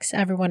affects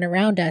everyone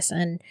around us.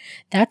 And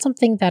that's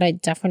something that I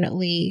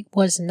definitely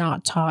was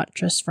not taught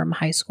just from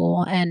high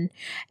school. And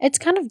it's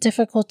kind of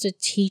difficult to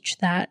teach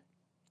that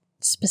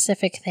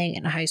specific thing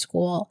in high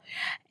school.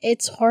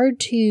 It's hard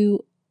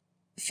to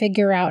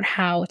figure out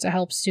how to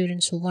help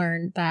students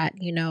learn that,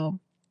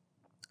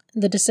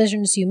 the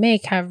decisions you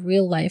make have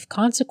real life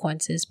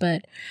consequences,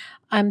 but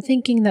I'm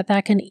thinking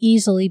that can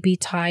easily be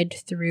tied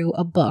through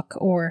a book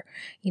or,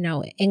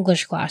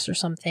 English class or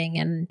something.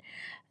 And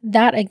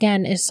that,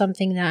 again, is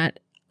something that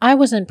I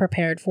wasn't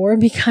prepared for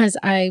because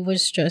I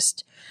was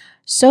just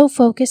so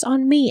focused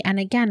on me. And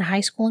again,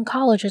 high school and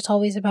college, it's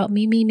always about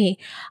me.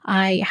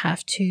 I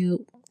have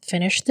to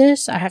finish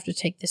this. I have to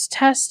take this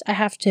test. I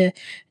have to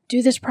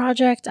do this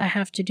project. I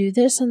have to do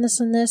this and this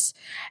and this.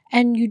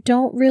 And you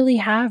don't really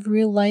have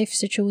real life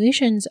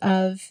situations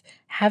of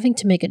having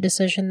to make a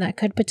decision that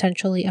could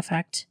potentially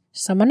affect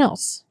someone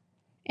else.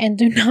 And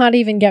do not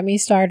even get me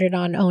started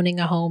on owning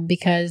a home,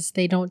 because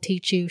they don't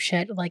teach you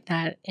shit like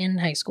that in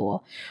high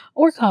school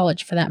or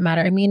college for that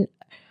matter. I mean,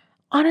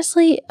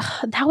 honestly,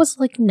 that was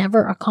like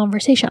never a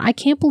conversation. I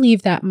can't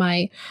believe that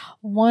my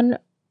one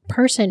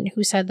person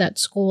who said that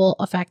school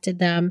affected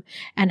them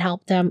and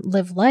helped them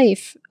live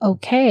life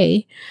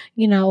okay,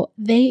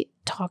 they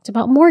talked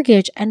about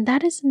mortgage, and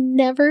that is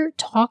never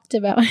talked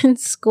about in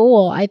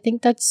school. I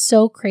think that's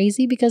so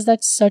crazy, because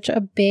that's such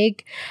a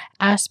big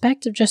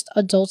aspect of just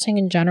adulting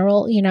in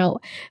general.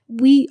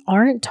 We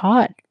aren't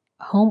taught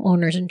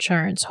homeowners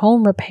insurance,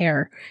 home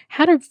repair,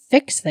 how to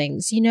fix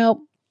things.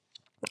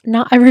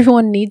 Not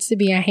everyone needs to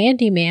be a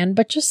handyman,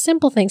 but just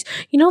simple things.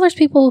 There's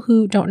people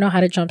who don't know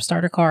how to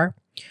jumpstart a car,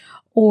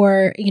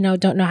 or,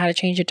 don't know how to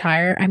change a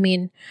tire. I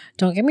mean,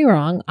 don't get me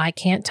wrong. I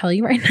can't tell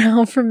you right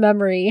now from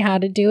memory how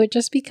to do it,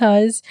 just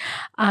because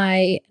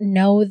I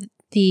know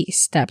the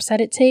steps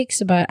that it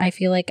takes, but I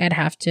feel like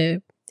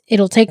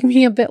it'll take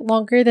me a bit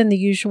longer than the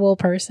usual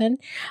person.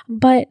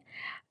 But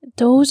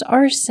those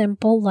are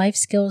simple life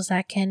skills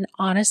that can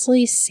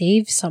honestly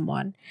save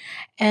someone.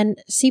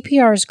 And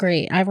CPR is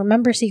great. I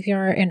remember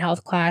CPR in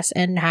health class,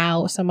 and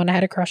how someone I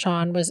had a crush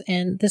on was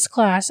in this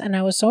class, and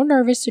I was so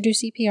nervous to do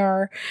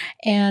CPR.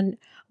 And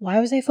why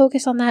was I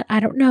focused on that? I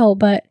don't know,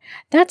 but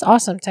that's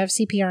awesome to have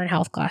CPR in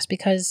health class,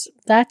 because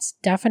that's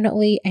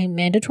definitely a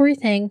mandatory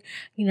thing.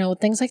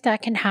 Things like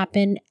that can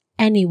happen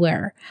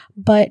anywhere,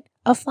 but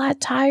a flat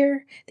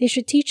tire, they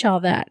should teach all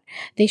that.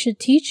 They should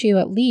teach you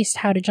at least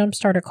how to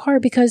jumpstart a car,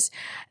 because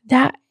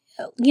that,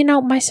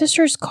 my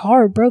sister's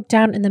car broke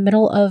down in the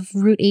middle of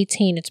Route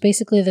 18. It's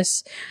basically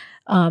this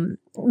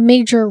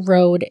major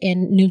road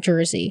in New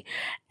Jersey.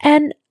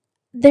 And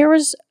there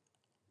was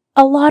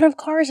a lot of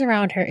cars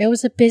around her. It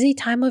was a busy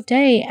time of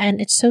day,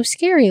 and it's so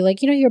scary.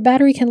 Your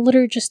battery can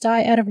literally just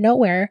die out of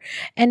nowhere.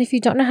 And if you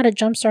don't know how to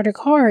jumpstart a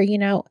car,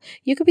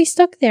 you could be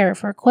stuck there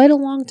for quite a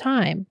long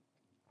time.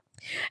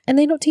 And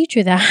they don't teach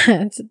you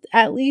that.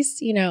 At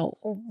least,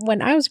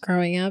 when I was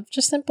growing up,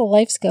 just simple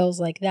life skills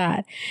like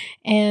that.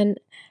 And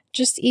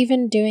just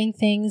even doing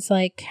things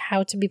like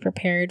how to be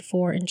prepared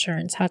for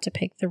insurance, how to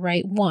pick the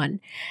right one,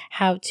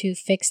 how to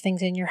fix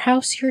things in your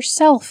house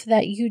yourself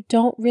that you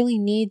don't really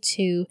need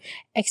to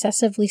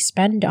excessively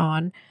spend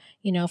on,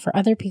 for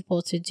other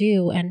people to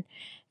do. And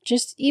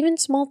just even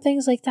small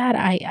things like that.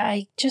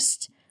 I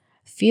just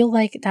feel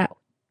like that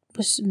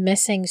was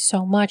missing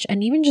so much.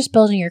 And even just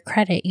building your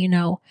credit,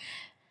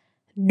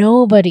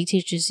 nobody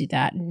teaches you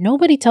that.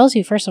 Nobody tells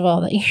you, first of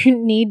all, that you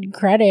need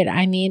credit.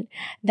 I mean,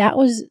 that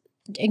was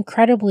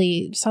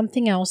incredibly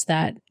something else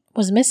that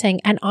was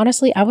missing. And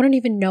honestly, I wouldn't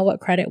even know what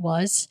credit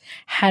was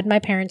had my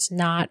parents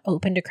not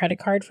opened a credit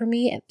card for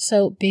me.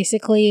 So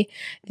basically,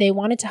 they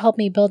wanted to help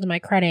me build my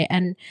credit.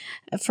 And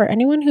for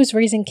anyone who's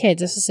raising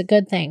kids, this is a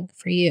good thing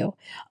for you.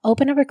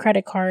 Open up a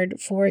credit card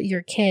for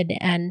your kid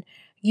and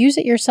use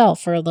it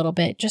yourself for a little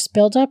bit. Just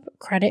build up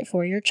credit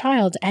for your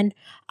child. And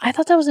I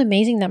thought that was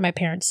amazing that my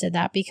parents did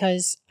that,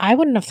 because I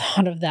wouldn't have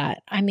thought of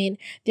that. I mean,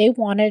 they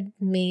wanted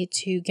me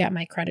to get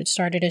my credit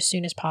started as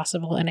soon as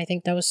possible. And I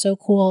think that was so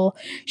cool.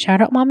 Shout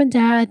out mom and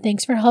dad.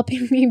 Thanks for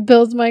helping me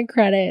build my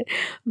credit.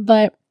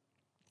 But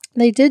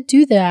they did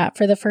do that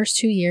for the first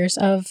 2 years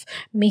of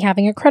me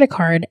having a credit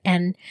card.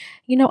 And,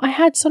 I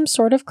had some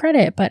sort of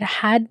credit, but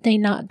had they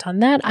not done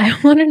that, I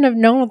wouldn't have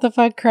known what the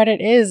fuck credit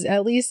is,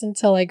 at least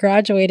until I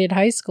graduated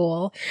high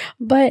school.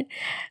 But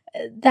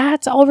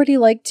that's already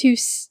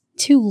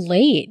too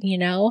late,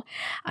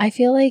 I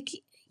feel like,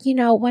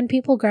 when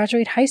people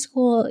graduate high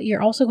school,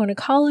 you're also going to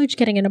college,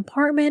 getting an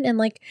apartment, and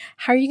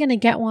how are you going to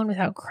get one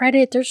without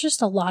credit? There's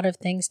just a lot of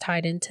things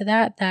tied into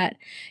that,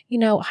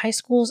 high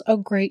school's a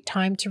great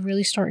time to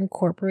really start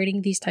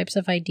incorporating these types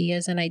of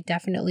ideas. And I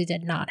definitely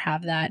did not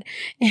have that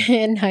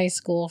in high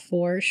school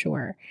for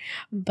sure.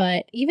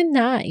 But even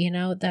that,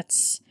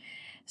 that's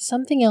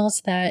something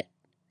else that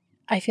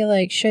I feel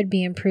like should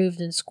be improved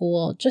in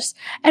school.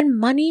 And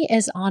money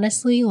is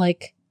honestly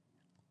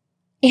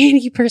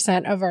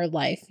 80% of our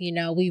life.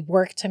 We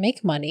work to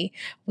make money.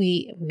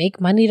 We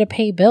make money to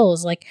pay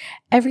bills.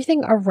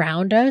 Everything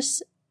around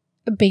us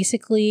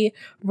basically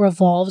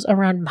revolves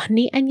around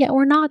money, and yet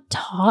we're not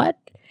taught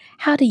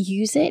how to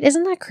use it.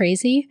 Isn't that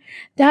crazy?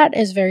 That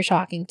is very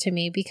shocking to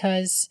me,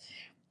 because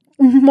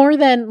more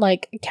than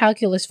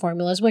calculus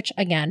formulas, which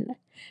again,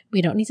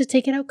 we don't need to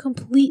take it out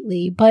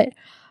completely, but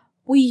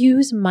we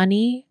use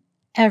money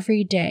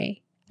every day.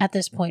 At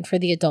this point, for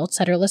the adults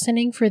that are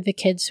listening, for the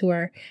kids who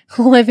are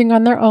living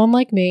on their own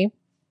like me,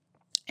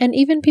 and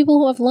even people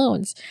who have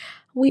loans,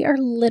 we are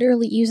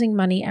literally using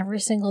money every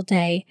single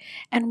day,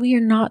 and we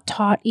are not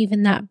taught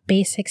even that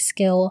basic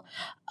skill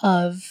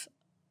of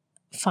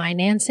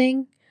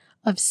financing,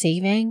 of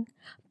saving,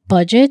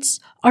 budgets,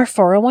 our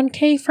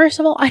 401k. First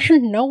of all, I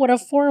didn't know what a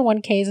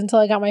 401k is until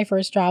I got my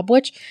first job,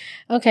 which,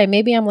 okay,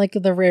 maybe I'm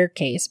the rare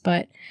case,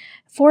 but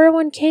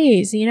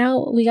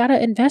 401ks, we got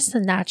to invest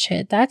in that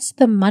shit. That's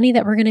the money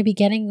that we're going to be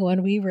getting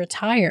when we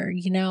retire,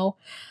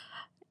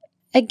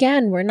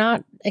 Again, we're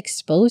not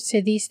exposed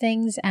to these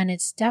things, and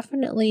it's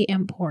definitely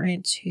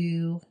important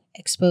to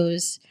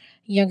expose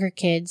younger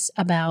kids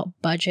about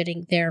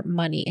budgeting their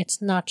money.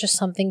 It's not just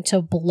something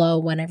to blow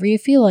whenever you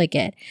feel like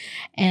it.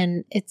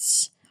 And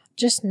it's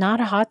just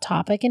not a hot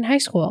topic in high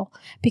school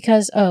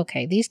because,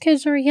 okay, these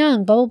kids are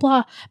young, blah, blah,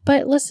 blah.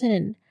 But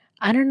listen,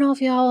 I don't know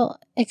if y'all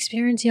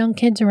experience young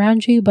kids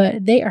around you,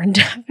 but they are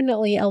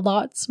definitely a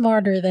lot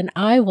smarter than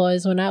I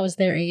was when I was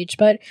their age.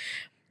 But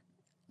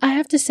I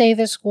have to say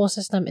the school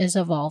system is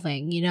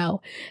evolving,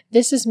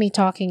 This is me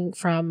talking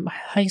from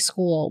high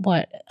school.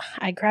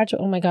 I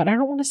graduated, oh my God, I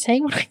don't want to say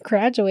when I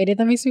graduated.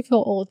 That makes me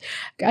feel old.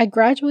 I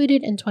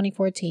graduated in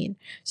 2014.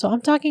 So I'm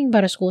talking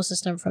about a school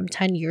system from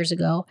 10 years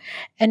ago.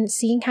 And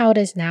seeing how it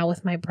is now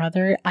with my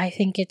brother, I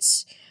think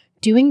it's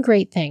doing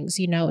great things.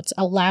 It's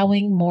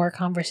allowing more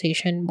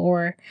conversation,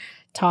 more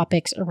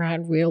topics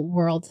around real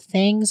world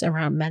things,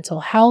 around mental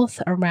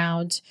health,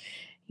 around,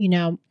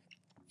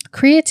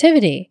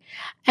 creativity.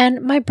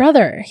 And my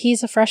brother,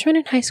 he's a freshman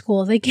in high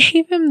school. They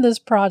gave him this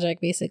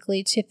project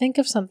basically to think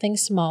of something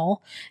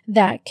small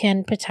that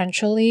can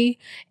potentially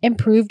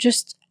improve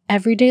just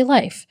everyday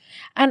life.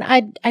 And I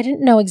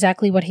didn't know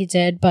exactly what he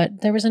did, but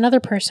there was another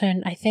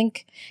person, I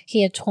think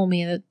he had told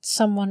me that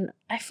someone,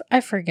 I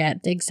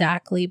forget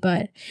exactly,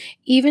 but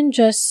even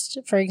just,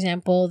 for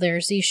example,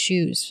 there's these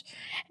shoes,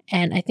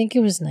 and I think it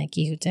was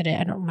Nike who did it.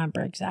 I don't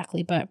remember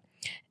exactly, but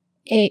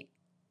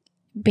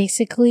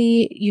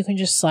basically you can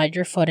just slide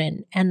your foot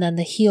in and then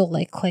the heel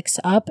clicks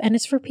up, and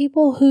it's for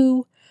people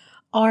who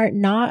are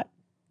not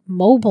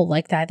mobile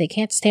like that. They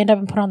can't stand up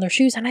and put on their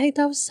shoes. And I think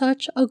that was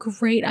such a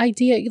great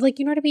idea. You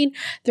know what I mean?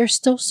 There's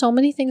still so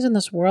many things in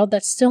this world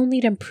that still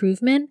need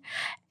improvement.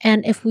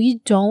 And if we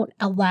don't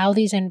allow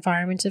these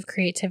environments of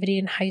creativity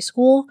in high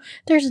school,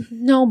 there's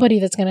nobody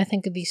that's going to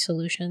think of these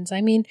solutions.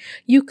 I mean,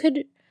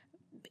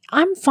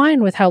 I'm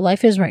fine with how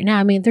life is right now.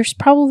 I mean, there's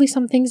probably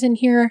some things in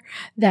here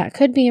that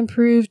could be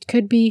improved,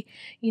 could be,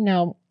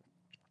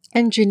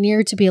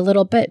 engineered to be a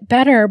little bit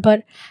better,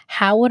 but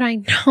how would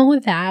I know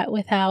that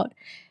without,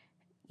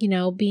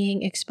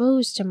 being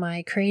exposed to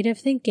my creative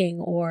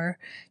thinking or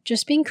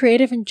just being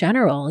creative in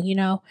general?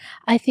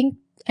 I think,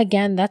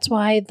 again, that's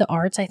why the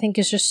arts, I think,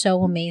 is just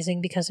so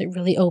amazing because it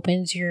really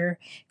opens your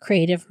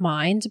creative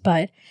mind.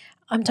 But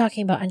I'm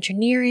talking about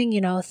engineering,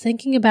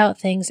 thinking about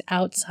things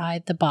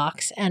outside the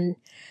box. And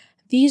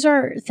these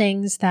are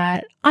things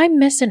that I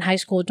missed in high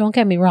school, don't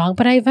get me wrong,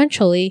 but I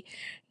eventually,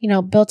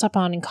 built up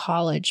on in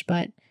college.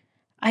 But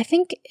I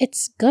think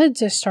it's good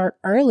to start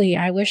early.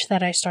 I wish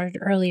that I started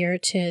earlier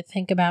to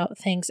think about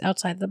things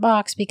outside the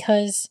box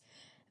because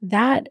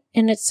that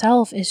in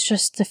itself is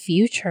just the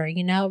future,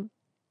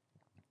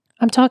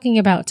 I'm talking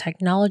about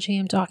technology.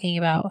 I'm talking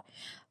about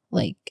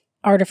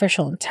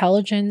artificial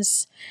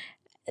intelligence.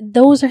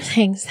 Those are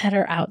things that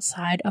are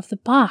outside of the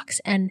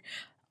box. And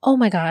oh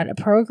my God,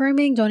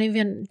 programming, don't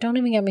even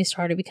get me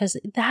started because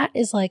that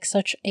is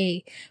such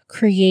a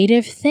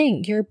creative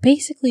thing. You're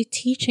basically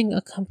teaching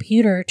a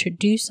computer to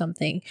do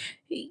something.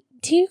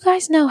 Do you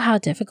guys know how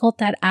difficult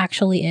that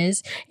actually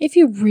is if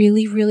you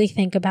really, really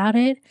think about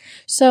it?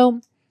 So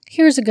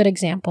here's a good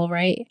example,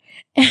 right?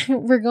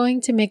 We're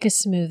going to make a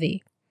smoothie.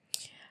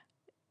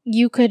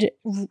 You could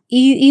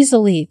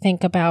easily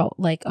think about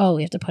we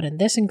have to put in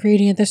this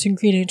ingredient,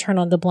 turn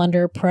on the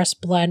blender, press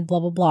blend, blah,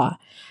 blah, blah.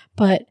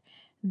 But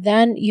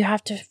then you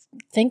have to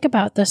think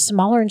about the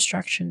smaller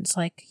instructions,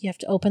 you have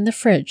to open the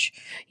fridge,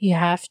 you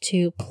have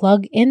to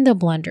plug in the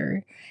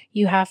blender,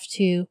 you have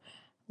to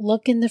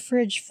look in the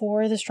fridge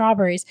for the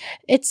strawberries.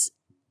 It's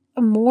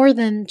more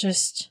than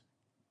just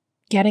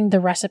getting the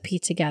recipe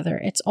together.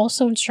 It's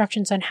also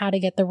instructions on how to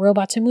get the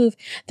robot to move.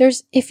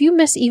 If you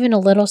miss even a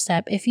little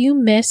step, if you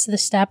miss the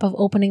step of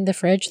opening the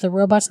fridge, the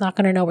robot's not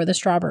going to know where the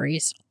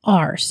strawberries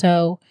are.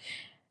 So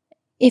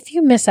if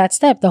you miss that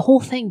step, the whole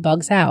thing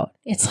bugs out.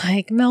 It's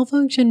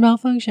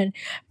malfunction.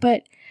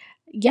 But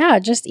yeah,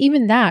 just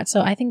even that.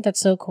 So I think that's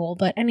so cool.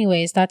 But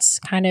anyways, that's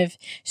kind of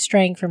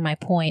straying from my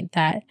point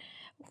that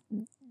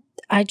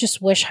I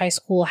just wish high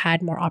school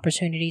had more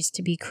opportunities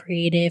to be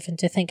creative and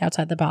to think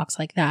outside the box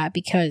like that,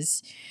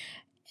 because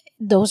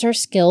those are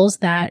skills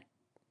that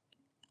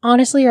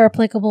honestly are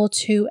applicable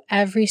to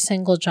every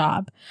single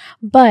job.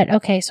 But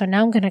okay, so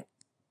now I'm going to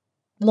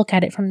look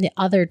at it from the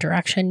other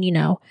direction,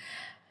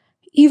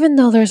 Even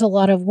though there's a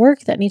lot of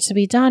work that needs to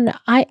be done,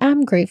 I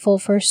am grateful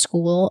for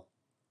school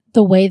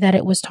the way that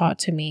it was taught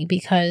to me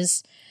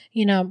because,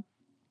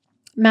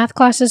 math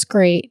class is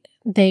great.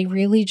 They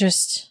really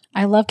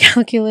I love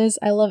calculus.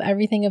 I love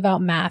everything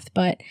about math,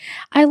 but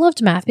I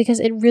loved math because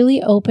it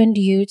really opened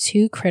you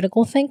to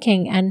critical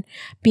thinking and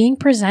being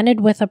presented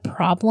with a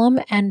problem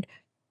and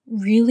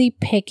really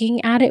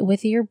picking at it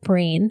with your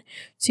brain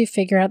to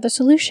figure out the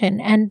solution.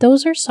 And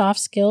those are soft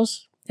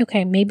skills.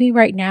 Okay, maybe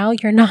right now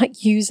you're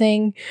not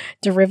using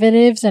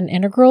derivatives and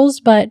integrals,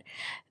 but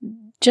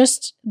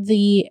just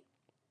the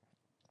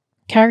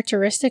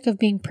characteristic of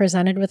being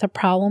presented with a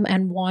problem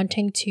and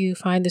wanting to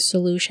find the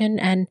solution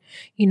and,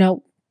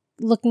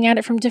 looking at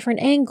it from different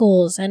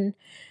angles and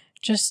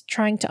just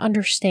trying to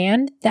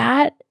understand,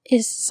 that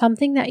is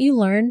something that you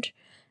learned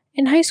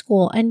in high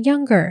school and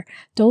younger.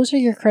 Those are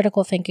your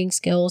critical thinking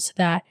skills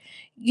that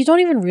you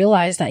don't even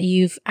realize that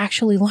you've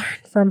actually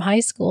learned from high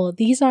school.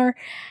 These are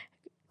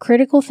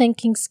critical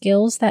thinking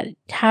skills that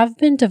have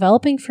been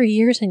developing for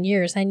years and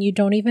years, and you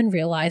don't even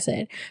realize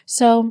it.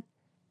 So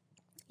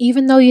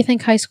even though you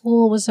think high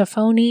school was a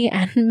phony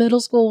and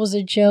middle school was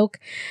a joke,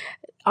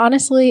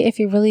 honestly, if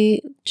you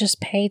really just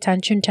pay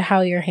attention to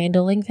how you're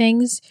handling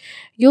things,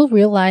 you'll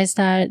realize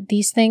that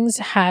these things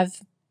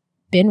have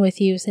been with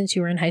you since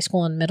you were in high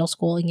school and middle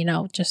school,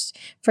 just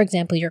for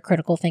example, your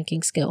critical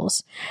thinking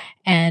skills.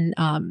 And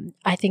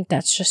I think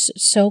that's just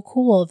so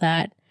cool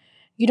that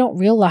you don't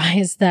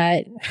realize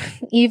that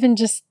even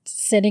just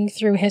sitting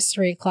through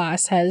history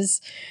class has,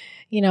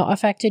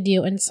 affected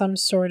you in some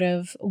sort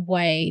of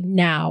way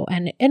now.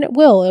 And it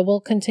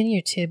will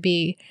continue to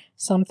be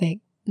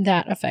something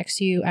that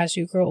affects you as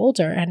you grow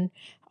older and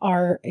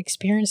are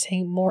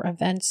experiencing more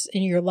events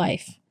in your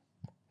life.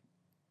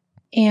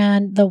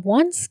 And the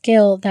one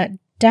skill that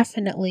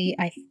definitely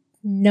I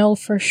know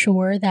for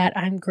sure that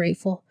I'm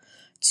grateful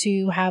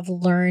to have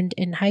learned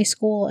in high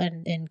school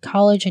and in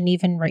college and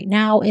even right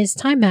now is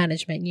time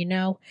management.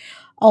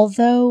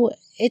 Although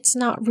it's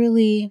not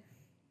really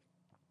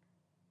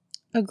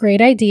a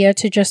great idea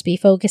to just be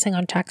focusing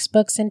on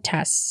textbooks and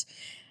tests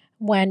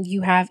when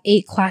you have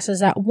 8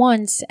 classes at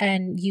once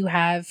and you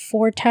have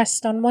 4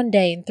 tests on one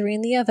day and 3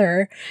 in the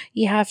other.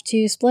 You have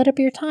to split up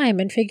your time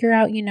and figure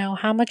out,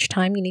 how much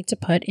time you need to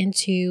put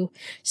into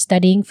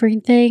studying for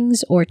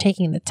things or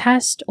taking the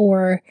test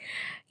or,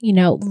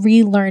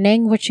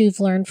 relearning what you've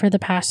learned for the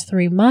past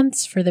 3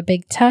 months for the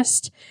big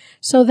test.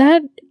 So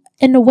that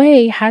in a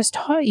way has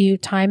taught you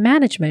time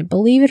management.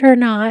 Believe it or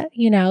not,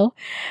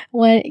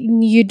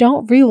 when you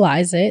don't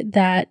realize it,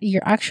 that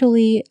you're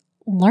actually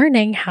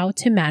learning how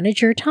to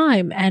manage your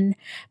time, and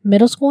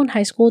middle school and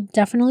high school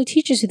definitely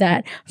teaches you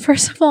that.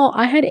 First of all,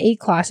 I had 8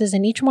 classes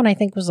and each one I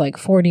think was like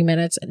 40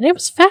 minutes and it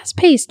was fast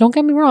paced. Don't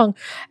get me wrong.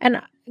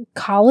 And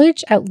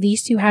college, at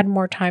least you had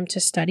more time to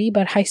study,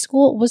 but high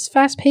school was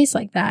fast paced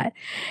like that.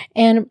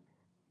 And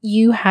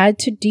you had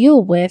to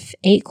deal with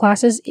 8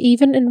 classes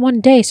even in one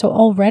day. So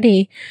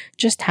already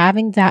just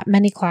having that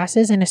many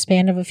classes in a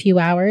span of a few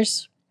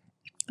hours,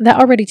 that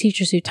already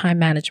teaches you time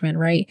management,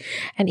 right?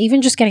 And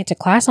even just getting to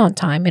class on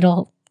time,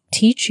 it'll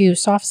teach you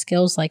soft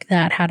skills like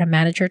that, how to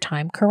manage your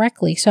time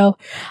correctly. So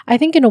I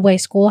think in a way,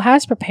 school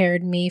has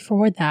prepared me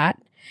for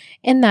that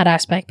in that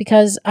aspect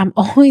because I'm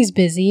always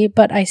busy,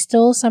 but I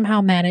still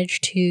somehow manage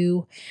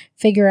to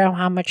figure out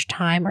how much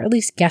time, or at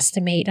least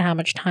guesstimate how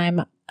much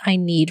time I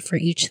need for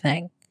each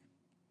thing.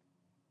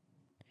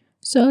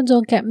 So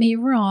don't get me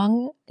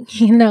wrong,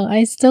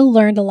 I still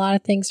learned a lot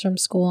of things from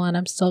school and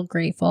I'm still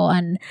grateful.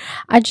 And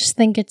I just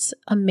think it's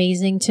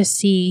amazing to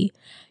see,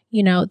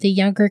 the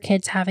younger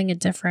kids having a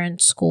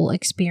different school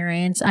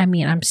experience. I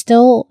mean, I'm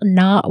still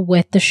not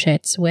with the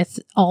shits with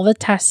all the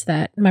tests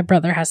that my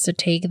brother has to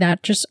take.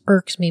 That just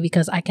irks me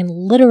because I can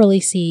literally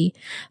see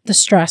the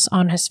stress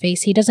on his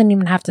face. He doesn't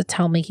even have to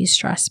tell me he's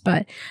stressed,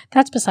 but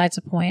that's besides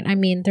the point. I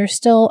mean, there's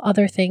still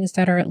other things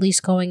that are at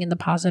least going in the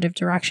positive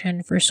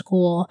direction for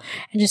school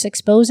and just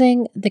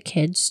exposing the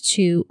kids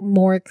to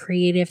more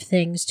creative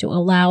things to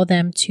allow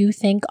them to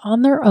think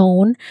on their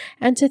own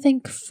and to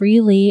think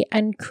freely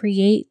and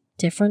create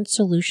different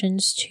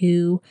solutions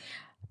to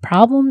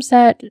problems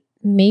that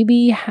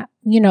maybe,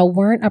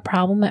 weren't a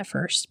problem at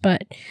first.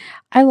 But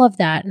I love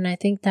that. And I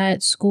think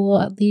that school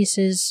at least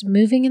is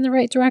moving in the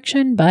right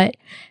direction, but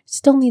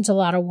still needs a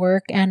lot of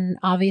work. And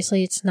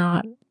obviously it's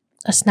not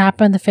a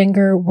snap on the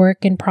finger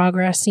work in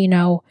progress.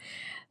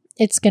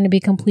 It's going to be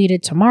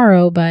completed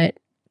tomorrow, but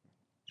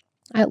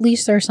at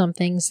least there are some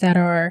things that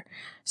are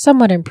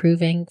somewhat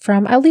improving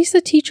from at least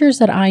the teachers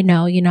that I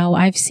know.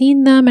 I've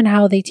seen them and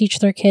how they teach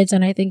their kids,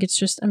 and I think it's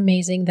just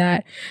amazing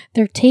that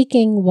they're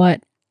taking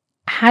what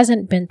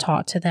hasn't been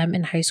taught to them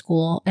in high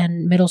school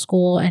and middle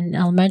school and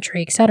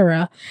elementary,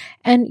 etc.,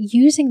 and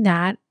using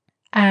that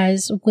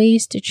as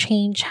ways to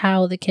change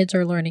how the kids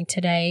are learning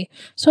today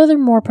so they're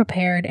more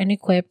prepared and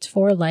equipped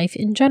for life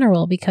in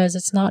general, because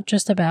it's not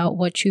just about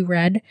what you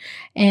read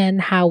and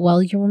how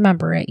well you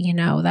remember it.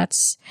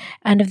 That's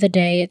end of the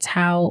day, it's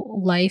how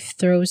life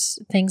throws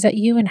things at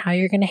you and how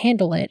you're going to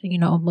handle it,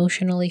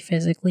 emotionally,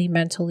 physically,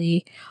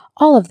 mentally,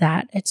 all of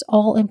that. It's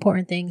all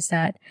important things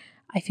that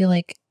I feel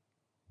like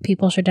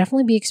people should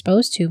definitely be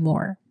exposed to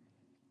more.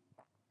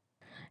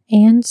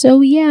 And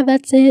so, yeah,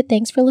 that's it.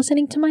 Thanks for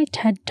listening to my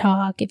TED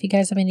Talk. If you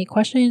guys have any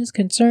questions,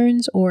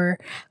 concerns, or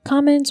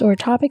comments or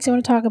topics you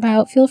want to talk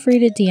about, feel free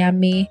to DM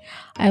me.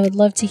 I would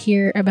love to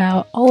hear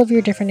about all of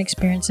your different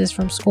experiences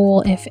from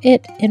school, if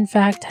it, in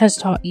fact, has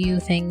taught you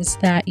things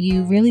that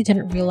you really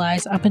didn't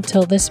realize up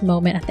until this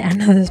moment at the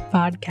end of this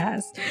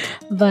podcast.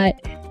 But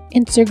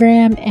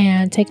Instagram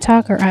and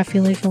TikTok are at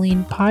Feeling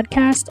Feline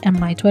Podcast, and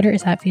my Twitter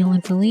is at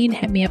Feeling Feline.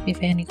 Hit me up if you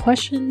have any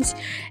questions,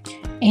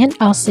 and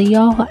I'll see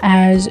y'all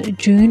as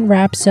June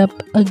wraps up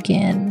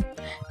again.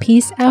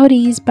 Peace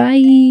outies.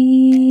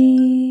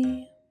 Bye.